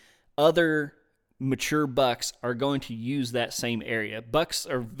likely, other mature bucks are going to use that same area. Bucks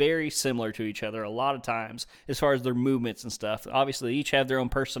are very similar to each other a lot of times as far as their movements and stuff. Obviously, they each have their own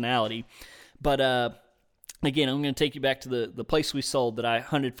personality. But again, I'm going to take you back to the place we sold that I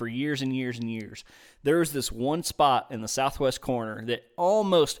hunted for years and years and years. There was this one spot in the southwest corner that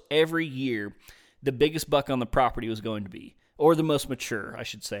almost every year the biggest buck on the property was going to be, or the most mature, I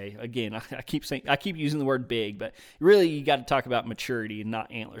should say. Again, I keep using the word big, but really you got to talk about maturity and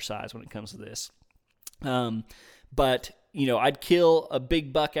not antler size when it comes to this. But I'd kill a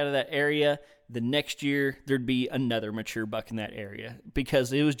big buck out of that area. The next year, there'd be another mature buck in that area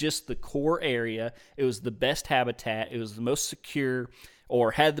because it was just the core area. It was the best habitat. It was the most secure,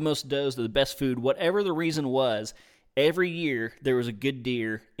 or had the most does, the best food, whatever the reason was. Every year, there was a good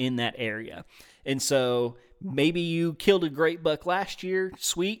deer in that area. And so maybe you killed a great buck last year,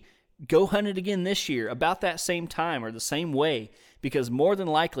 sweet. Go hunt it again this year about that same time or the same way, because more than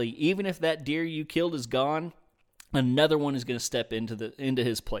likely, even if that deer you killed is gone, another one is going to step into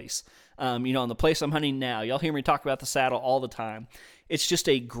his place. On the place I'm hunting now, y'all hear me talk about the saddle all the time. It's just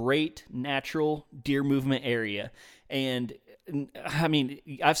a great natural deer movement area. And I mean,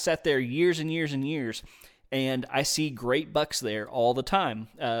 I've sat there years and years and years, and I see great bucks there all the time.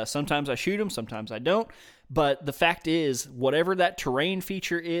 Sometimes I shoot them, sometimes I don't. But the fact is, whatever that terrain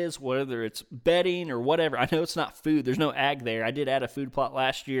feature is, whether it's bedding or whatever, I know it's not food. There's no ag there. I did add a food plot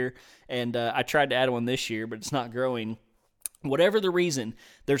last year, and I tried to add one this year, but it's not growing. Whatever the reason,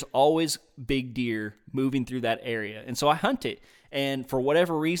 there's always big deer moving through that area. And so I hunt it. And for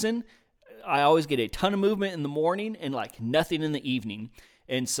whatever reason, I always get a ton of movement in the morning and like nothing in the evening.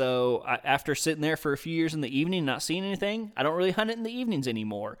 And so after sitting there for a few years in the evening, not seeing anything, I don't really hunt it in the evenings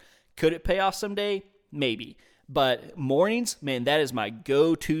anymore. Could it pay off someday? Maybe. But mornings, man, that is my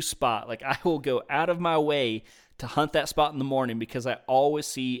go-to spot. Like, I will go out of my way to hunt that spot in the morning because I always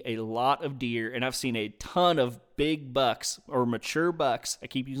see a lot of deer, and I've seen a ton of big bucks or mature bucks. I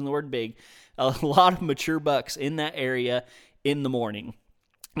keep using the word big. A lot of mature bucks in that area in the morning.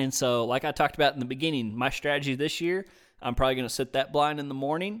 And so, like I talked about in the beginning, my strategy this year, I'm probably going to sit that blind in the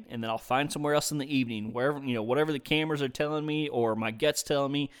morning, and then I'll find somewhere else in the evening, wherever, whatever the cameras are telling me or my gut's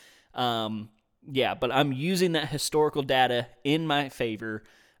telling me. But I'm using that historical data in my favor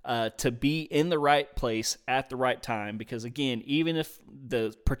to be in the right place at the right time. Because again, even if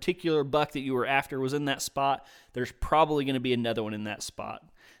the particular buck that you were after was in that spot, there's probably going to be another one in that spot.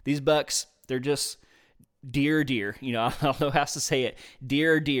 These bucks, they're just deer. I don't know how to say it.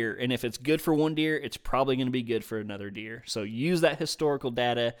 Deer. And if it's good for one deer, it's probably going to be good for another deer. So use that historical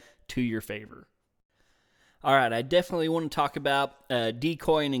data to your favor. All right, I definitely want to talk about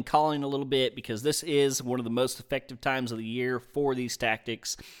decoying and calling a little bit because this is one of the most effective times of the year for these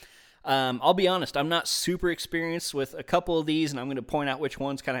tactics. I'll be honest, I'm not super experienced with a couple of these, and I'm going to point out which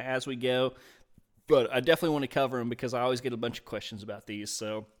ones kind of as we go, but I definitely want to cover them because I always get a bunch of questions about these.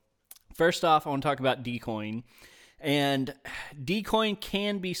 So first off, I want to talk about decoying, and decoying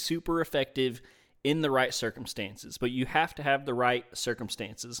can be super effective in the right circumstances, but you have to have the right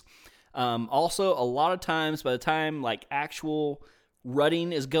circumstances. Also, a lot of times, by the time like actual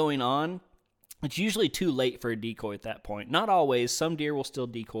rutting is going on, it's usually too late for a decoy at that point. Not always. Some deer will still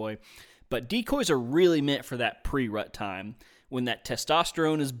decoy, but decoys are really meant for that pre-rut time when that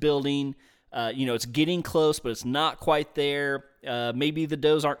testosterone is building. It's getting close, but it's not quite there. Maybe the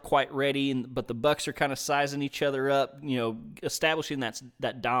does aren't quite ready, but the bucks are kind of sizing each other up, establishing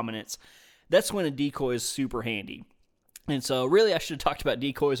that dominance. That's when a decoy is super handy. And so really I should have talked about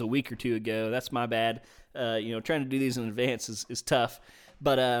decoys a week or two ago. That's my bad. Trying to do these in advance is tough.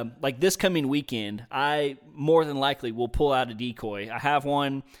 But like this coming weekend, I more than likely will pull out a decoy. I have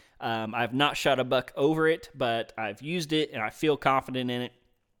one. I've not shot a buck over it, but I've used it and I feel confident in it.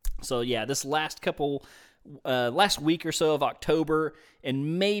 So yeah, this last week or so of October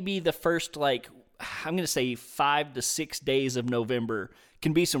and maybe the first I'm going to say 5 to 6 days of November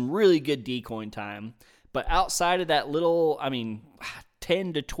can be some really good decoying time. But outside of that little,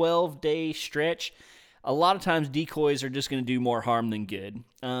 10 to 12 day stretch, a lot of times decoys are just going to do more harm than good.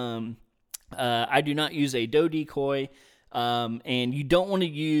 I do not use a doe decoy, and you don't want to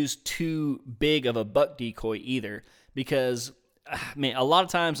use too big of a buck decoy either, because a lot of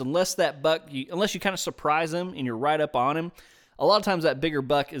times, unless you kind of surprise them and you're right up on him, a lot of times that bigger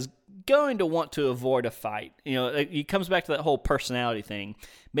buck is going to want to avoid a fight. It comes back to that whole personality thing.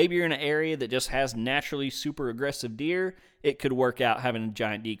 Maybe you're in an area that just has naturally super aggressive deer. It could work out having a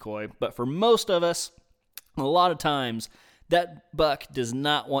giant decoy. But for most of us, a lot of times, that buck does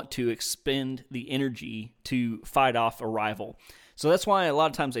not want to expend the energy to fight off a rival. So that's why a lot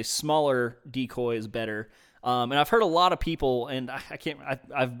of times a smaller decoy is better. And I've heard a lot of people, and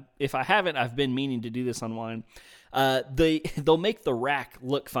if I haven't, I've been meaning to do this online. They'll make the rack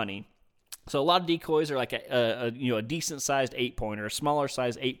look funny. So a lot of decoys are like a decent sized 8-point or a smaller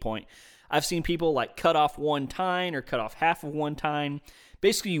size 8-point. I've seen people like cut off one tine or cut off half of one tine.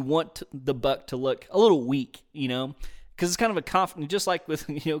 Basically, you want the buck to look a little weak, because it's kind of a confident, just like with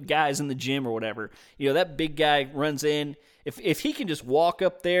guys in the gym or whatever. That big guy runs in. If he can just walk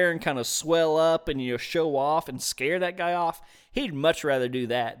up there and kind of swell up and show off and scare that guy off, he'd much rather do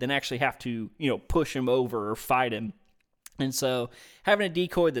that than actually have to push him over or fight him. And so having a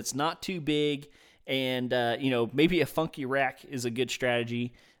decoy that's not too big and maybe a funky rack is a good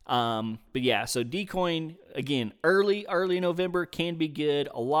strategy. But yeah, so decoying again early November can be good.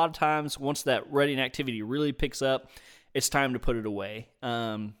 A lot of times once that rutting activity really picks up, it's time to put it away.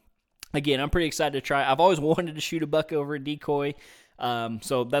 Again, I'm pretty excited to try. I've always wanted to shoot a buck over a decoy,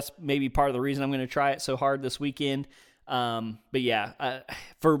 so that's maybe part of the reason I'm going to try it so hard this weekend. But yeah,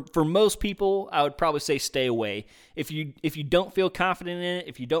 for most people, I would probably say stay away. If you don't feel confident in it,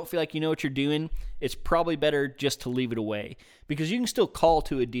 if you don't feel like you know what you're doing, it's probably better just to leave it away, because you can still call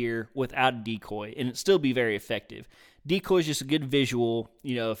to a deer without a decoy and it still be very effective. Decoy is just a good visual.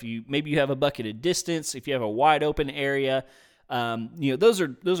 If you have a buck at a distance, if you have a wide open area, those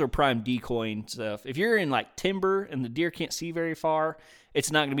are prime decoying stuff. If you're in like timber and the deer can't see very far,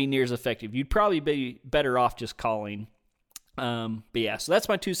 it's not going to be near as effective. You'd probably be better off just calling. But yeah, so that's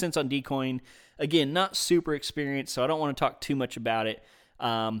my 2 cents on decoying. Again, not super experienced, so I don't want to talk too much about it.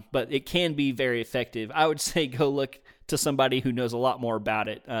 But it can be very effective. I would say go look to somebody who knows a lot more about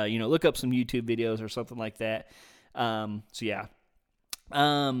it. Look up some YouTube videos or something like that. So yeah.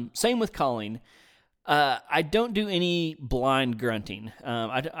 Same with calling. I don't do any blind grunting.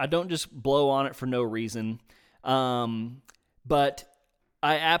 I don't just blow on it for no reason. But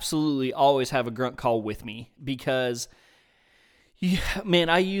I absolutely always have a grunt call with me, because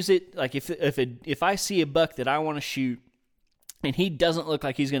I use it like if I see a buck that I want to shoot and he doesn't look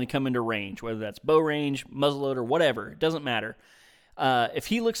like he's going to come into range, whether that's bow range, muzzleloader, whatever, it doesn't matter. If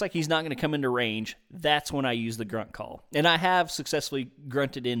he looks like he's not going to come into range, that's when I use the grunt call. And I have successfully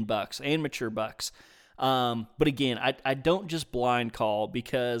grunted in bucks and mature bucks. But again, I don't just blind call,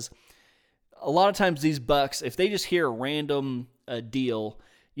 because a lot of times these bucks, if they just hear a random deal,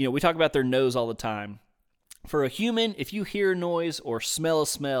 we talk about their nose all the time. For a human, if you hear a noise or smell a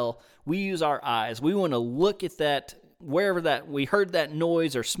smell, we use our eyes. We want to look at that, wherever that we heard that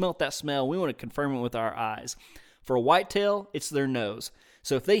noise or smelt that smell, we want to confirm it with our eyes. For a whitetail, it's their nose.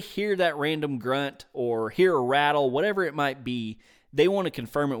 So if they hear that random grunt or hear a rattle, whatever it might be, they want to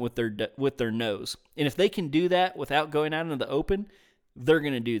confirm it with their nose. And if they can do that without going out into the open, they're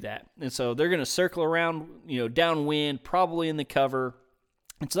going to do that. And so they're going to circle around, downwind, probably in the cover.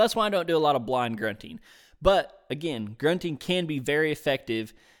 And so that's why I don't do a lot of blind grunting. But again, grunting can be very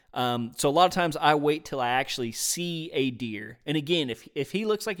effective. So a lot of times I wait till I actually see a deer. And again, if he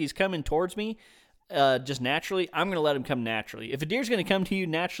looks like he's coming towards me, just naturally, I'm going to let him come naturally. If a deer's going to come to you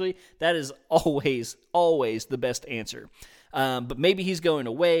naturally, that is always the best answer. But maybe he's going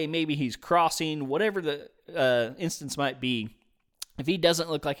away, maybe he's crossing, whatever the instance might be. If he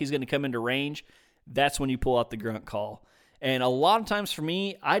doesn't look like he's going to come into range, that's when you pull out the grunt call. And a lot of times for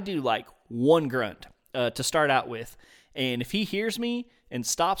me, I do like one grunt to start out with. And if he hears me and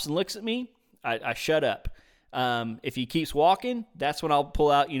stops and looks at me, I shut up. If he keeps walking, that's when I'll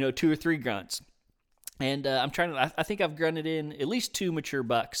pull out, 2 or 3 grunts. And I think I've grunted in at least 2 mature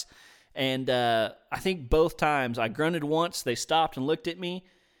bucks. And I think both times I grunted once, they stopped and looked at me,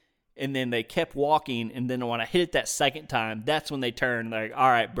 and then they kept walking. And then when I hit it that second time, that's when they turned like, all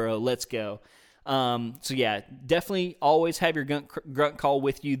right, bro, let's go. So yeah, definitely always have your grunt call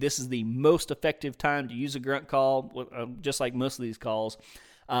with you. This is the most effective time to use a grunt call, just like most of these calls.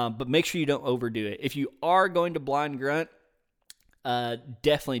 But make sure you don't overdo it. If you are going to blind grunt,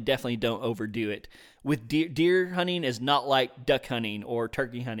 definitely don't overdo it. With deer hunting is not like duck hunting or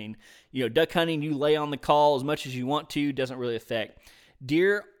turkey hunting. Duck hunting, you lay on the call as much as you want to, doesn't really affect.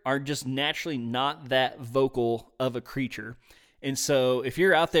 Deer are just naturally not that vocal of a creature. And so if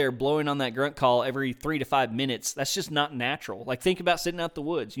you're out there blowing on that grunt call every 3 to 5 minutes, that's just not natural. Like, think about sitting out the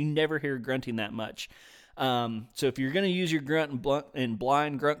woods. You never hear grunting that much. So if you're going to use your grunt and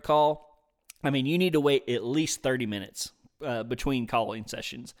blind grunt call, you need to wait at least 30 minutes. between calling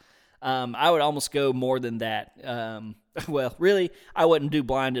sessions. I would almost go more than that. Well, really, I wouldn't do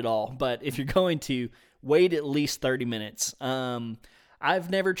blind at all. But if you're going to, wait at least 30 minutes. I've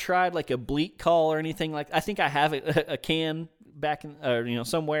never tried like a bleat call or anything like. I think I have a can back in,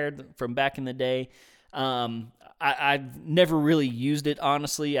 somewhere from back in the day. I've never really used it,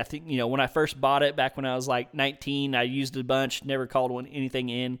 honestly. I think, when I first bought it back when I was like 19, I used it a bunch, never called anything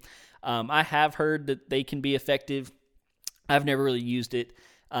in. I have heard that they can be effective. I've never really used it,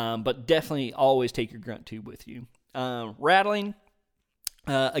 but definitely always take your grunt tube with you. Rattling,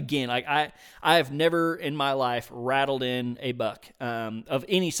 again, I have never in my life rattled in a buck of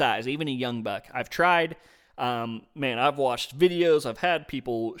any size, even a young buck. I've tried. I've watched videos. I've had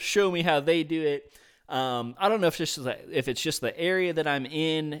people show me how they do it. I don't know if it's just the area that I'm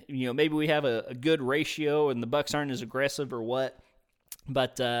in. Maybe we have a good ratio and the bucks aren't as aggressive or what.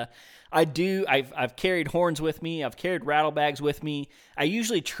 But I've carried horns with me. I've carried rattle bags with me. I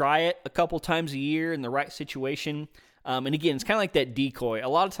usually try it a couple times a year in the right situation. And again, it's kind of like that decoy. A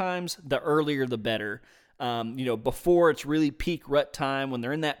lot of times, the earlier the better. Before it's really peak rut time, when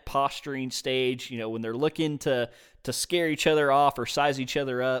they're in that posturing stage, when they're looking to scare each other off or size each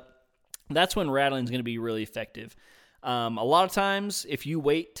other up, that's when rattling is going to be really effective. A lot of times, if you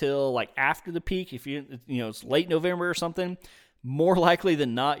wait till like after the peak, if it's late November or something, more likely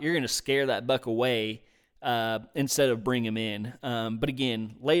than not, you're going to scare that buck away instead of bring him in. But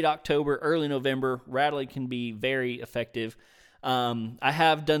again, late October, early November, rattling can be very effective. I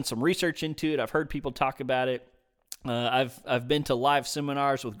have done some research into it. I've heard people talk about it. I've been to live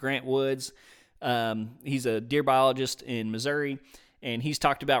seminars with Grant Woods. He's a deer biologist in Missouri, and he's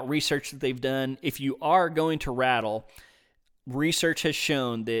talked about research that they've done. If you are going to rattle, research has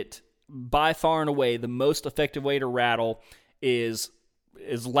shown that by far and away the most effective way to rattle is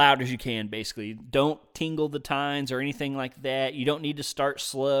as loud as you can, basically. Don't tingle the tines or anything like that. You don't need to start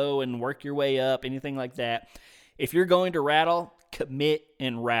slow and work your way up, anything like that. If you're going to rattle, commit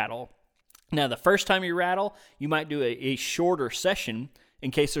and rattle. Now, the first time you rattle, you might do a shorter session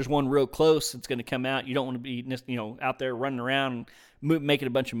in case there's one real close that's going to come out. You don't want to be out there running around and making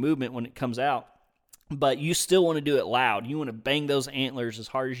a bunch of movement when it comes out. But you still want to do it loud. You want to bang those antlers as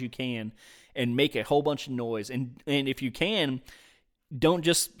hard as you can and make a whole bunch of noise. And if you can, don't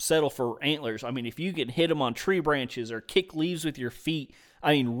just settle for antlers. I mean, if you can hit them on tree branches or kick leaves with your feet,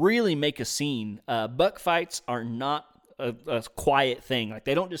 really make a scene. Buck fights are not a quiet thing. Like,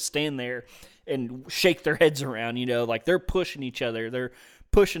 they don't just stand there and shake their heads around, like they're pushing each other. They're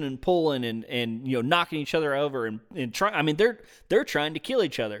pushing and pulling and knocking each other over and trying. They're trying to kill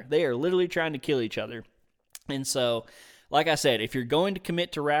each other. They are literally trying to kill each other. And so, like I said, if you're going to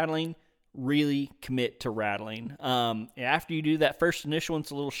commit to rattling, really commit to rattling. After you do that first initial one,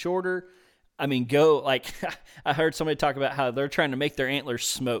 it's a little shorter. Go, like, I heard somebody talk about how they're trying to make their antlers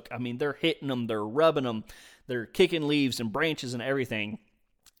smoke. They're hitting them, they're rubbing them, they're kicking leaves and branches and everything.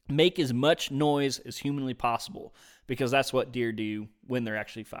 Make as much noise as humanly possible, because that's what deer do when they're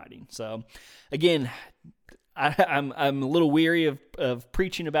actually fighting. So, again, I'm a little weary of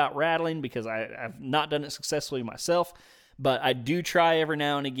preaching about rattling because I've not done it successfully myself, but I do try every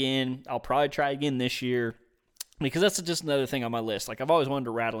now and again. I'll probably try again this year because that's just another thing on my list. Like, I've always wanted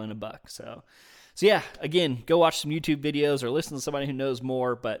to rattle in a buck. So yeah, again, go watch some YouTube videos or listen to somebody who knows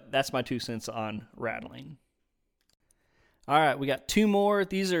more, but that's my 2 cents on rattling. All right, we got 2 more.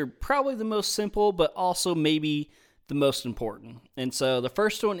 These are probably the most simple, but also maybe the most important. And so the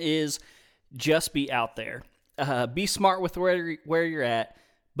first one is just be out there. Be smart with where you're at,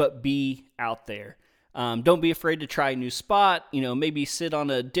 but be out there. Don't be afraid to try a new spot. Maybe sit on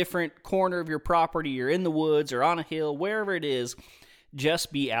a different corner of your property or in the woods or on a hill, wherever it is.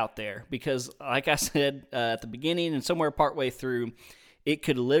 Just be out there, because like I said at the beginning and somewhere partway through, it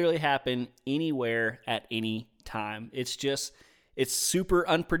could literally happen anywhere at any time. It's super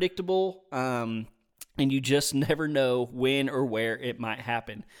unpredictable, and you just never know when or where it might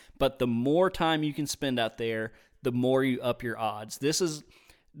happen. But the more time you can spend out there, the more you up your odds. This is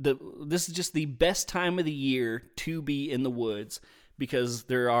just the best time of the year to be in the woods, because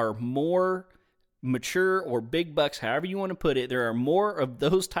there are more mature or big bucks, however you want to put it. There are more of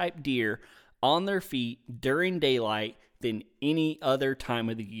those type deer on their feet during daylight than any other time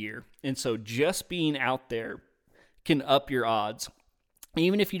of the year. And so just being out there can up your odds.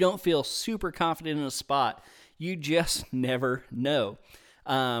 Even if you don't feel super confident in a spot, you just never know.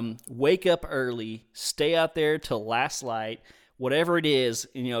 Wake up early, stay out there till last light, whatever it is.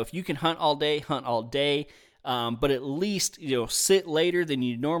 If you can hunt all day, hunt all day. But at least, sit later than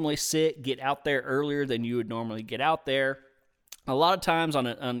you normally sit, get out there earlier than you would normally get out there. A lot of times on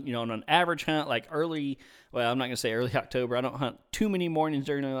an average hunt, like early, well, I'm not going to say early October. I don't hunt too many mornings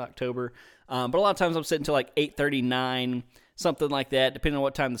during October. But a lot of times I'm sitting till like 8:39, something like that, depending on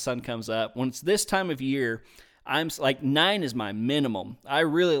what time the sun comes up. When it's this time of year, I'm like 9 is my minimum. I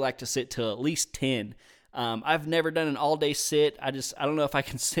really like to sit till at least 10. I've never done an all-day sit. I don't know if I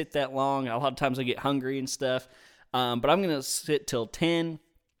can sit that long. A lot of times I get hungry and stuff. But I'm going to sit till 10,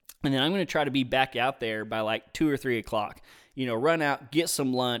 and then I'm going to try to be back out there by like 2 or 3 o'clock. Run out, get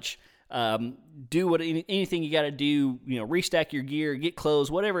some lunch, do anything you got to do, restack your gear, get clothes,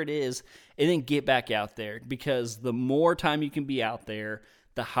 whatever it is, and then get back out there, because the more time you can be out there,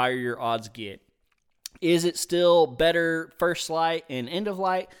 the higher your odds get. Is it still better first light and end of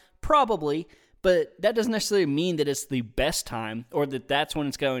light? Probably, but that doesn't necessarily mean that it's the best time or that that's when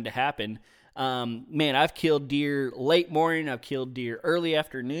it's going to happen. Man, I've killed deer late morning. I've killed deer early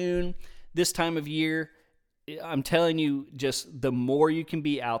afternoon. This time of year, I'm telling you, just the more you can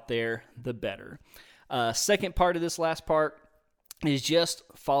be out there, the better. Second part of this last part is just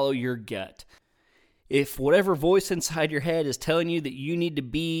follow your gut. If whatever voice inside your head is telling you that you need to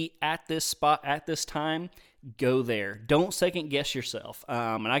be at this spot at this time, go there. Don't second guess yourself.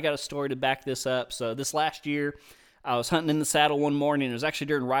 And I got a story to back this up. So this last year, I was hunting in the saddle one morning. It was actually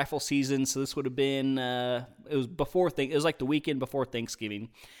during rifle season, so this would have been it was like the weekend before Thanksgiving.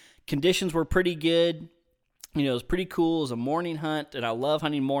 Conditions were pretty good. It was pretty cool. It was a morning hunt, and I love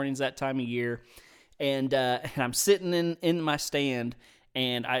hunting mornings that time of year. And I'm sitting in my stand,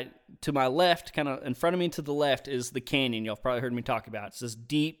 and to my left, kind of in front of me to the left, is the canyon you've probably heard me talk about. It's this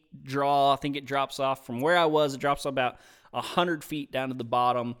deep draw. I think it drops off from where I was. It drops about 100 feet down to the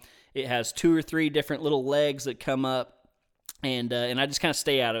bottom. It has 2 or 3 different little legs that come up, and I just kind of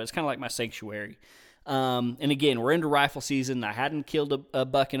stay out of it. It's kind of like my sanctuary. And again, we're into rifle season. I hadn't killed a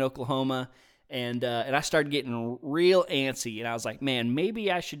buck in Oklahoma. And I started getting real antsy, and I was like, man,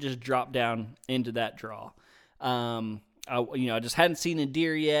 maybe I should just drop down into that draw. I just hadn't seen a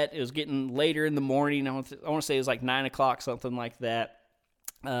deer yet. It was getting later in the morning. I want to say it was like 9 o'clock, something like that.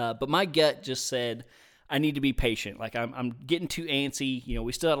 But my gut just said, I need to be patient. Like I'm getting too antsy.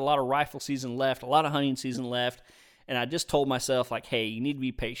 We still had a lot of rifle season left, a lot of hunting season left. And I just told myself, like, hey, you need to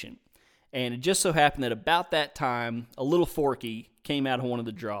be patient. And it just so happened that about that time, a little Forky came out of one of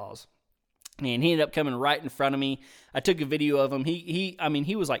the draws. And he ended up coming right in front of me. I took a video of him.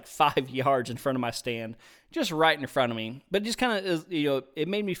 He was like 5 yards in front of my stand, just right in front of me. But just kind of, it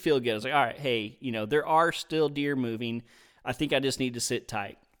made me feel good. I was like, all right, hey, there are still deer moving. I think I just need to sit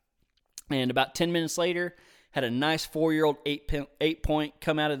tight. And about 10 minutes later, had a nice 4-year-old 8-point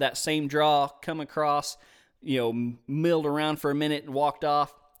come out of that same draw, come across, milled around for a minute and walked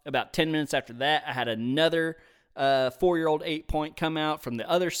off. About 10 minutes after that, I had another 4-year-old 8-point come out from the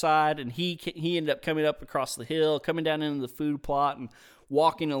other side, and he ended up coming up across the hill, coming down into the food plot and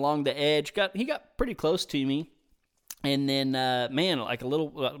walking along the edge. He got pretty close to me, and then like a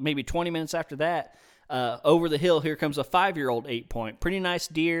little maybe 20 minutes after that, over the hill, here comes a 5-year-old 8-point. Pretty nice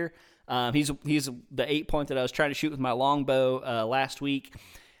deer. He's the 8-point that I was trying to shoot with my longbow last week.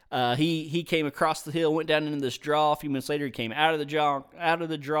 He came across the hill, went down into this draw. A few minutes later, he came out of the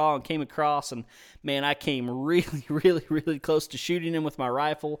draw and came across. And man, I came really, really, really close to shooting him with my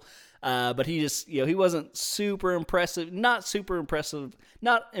rifle. But he just, he wasn't super impressive, not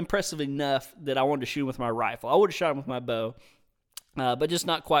impressive enough that I wanted to shoot him with my rifle. I would have shot him with my bow, but just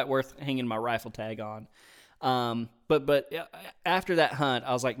not quite worth hanging my rifle tag on. But after that hunt,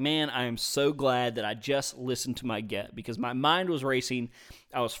 I was like, man, I am so glad that I just listened to my gut, because my mind was racing.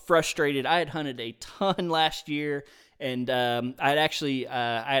 I was frustrated. I had hunted a ton last year, and I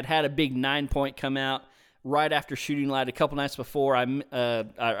had had a big 9-point come out right after shooting light a couple nights before.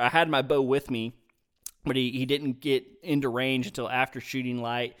 I had my bow with me, but he didn't get into range until after shooting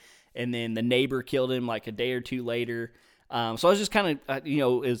light, and then the neighbor killed him like a day or two later. So I was just kind of, it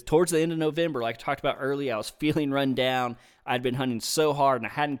was towards the end of November, like I talked about earlier. I was feeling run down. I'd been hunting so hard, and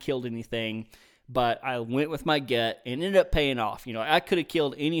I hadn't killed anything. But I went with my gut and ended up paying off. I could have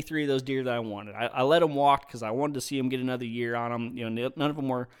killed any 3 of those deer that I wanted. I let them walk because I wanted to see them get another year on them. None of them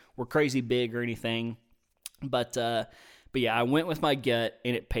were crazy big or anything. But yeah, I went with my gut,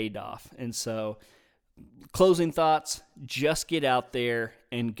 and it paid off. And so, closing thoughts, just get out there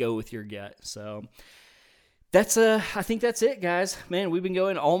and go with your gut. So I think that's it, guys. Man, we've been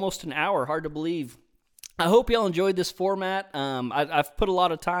going almost an hour. Hard to believe. I hope y'all enjoyed this format. I've put a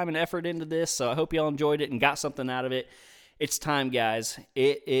lot of time and effort into this, so I hope y'all enjoyed it and got something out of it. It's time, guys.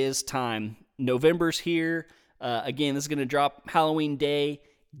 It is time. November's here. Again, this is going to drop Halloween Day.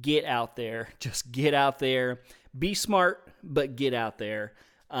 Get out there. Just get out there. Be smart, but get out there.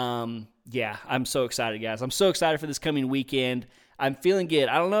 yeah, I'm so excited, guys. I'm so excited for this coming weekend. I'm feeling good.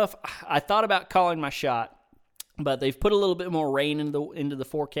 I don't know if I thought about calling my shot, but they've put a little bit more rain into the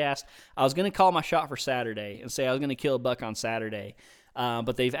forecast. I was going to call my shot for Saturday and say I was going to kill a buck on Saturday,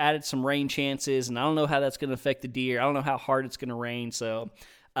 but they've added some rain chances, and I don't know how that's going to affect the deer. I don't know how hard it's going to rain, so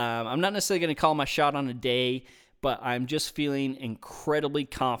I'm not necessarily going to call my shot on a day, but I'm just feeling incredibly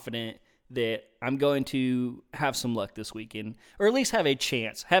confident that I'm going to have some luck this weekend, or at least have a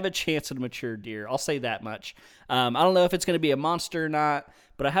chance at a mature deer. I'll say that much. I don't know if it's going to be a monster or not,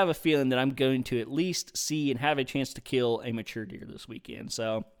 but I have a feeling that I'm going to at least see and have a chance to kill a mature deer this weekend.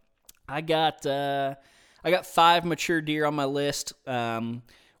 So I got 5 mature deer on my list. One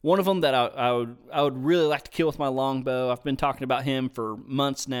of them that I would really like to kill with my longbow. I've been talking about him for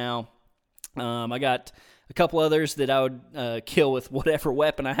months now. I got a couple others that I would kill with whatever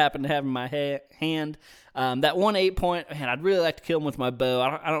weapon I happen to have in my hand. That one 8-point, man, I'd really like to kill him with my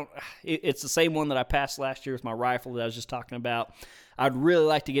bow. It's the same one that I passed last year with my rifle that I was just talking about. I'd really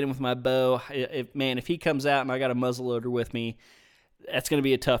like to get him with my bow. If he comes out and I got a muzzleloader with me, that's going to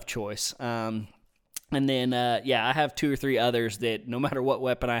be a tough choice. And then, I have 2 or 3 others that no matter what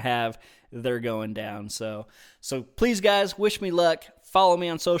weapon I have, they're going down. So please, guys, wish me luck. Follow me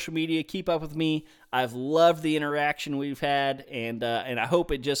on social media. Keep up with me. I've loved the interaction we've had, and I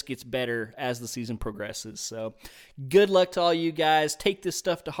hope it just gets better as the season progresses. So good luck to all you guys. Take this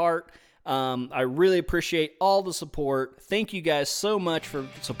stuff to heart. I really appreciate all the support. Thank you guys so much for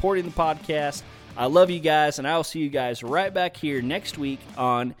supporting the podcast. I love you guys, and I will see you guys right back here next week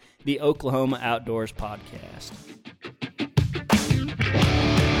on the Oklahoma Outdoors Podcast.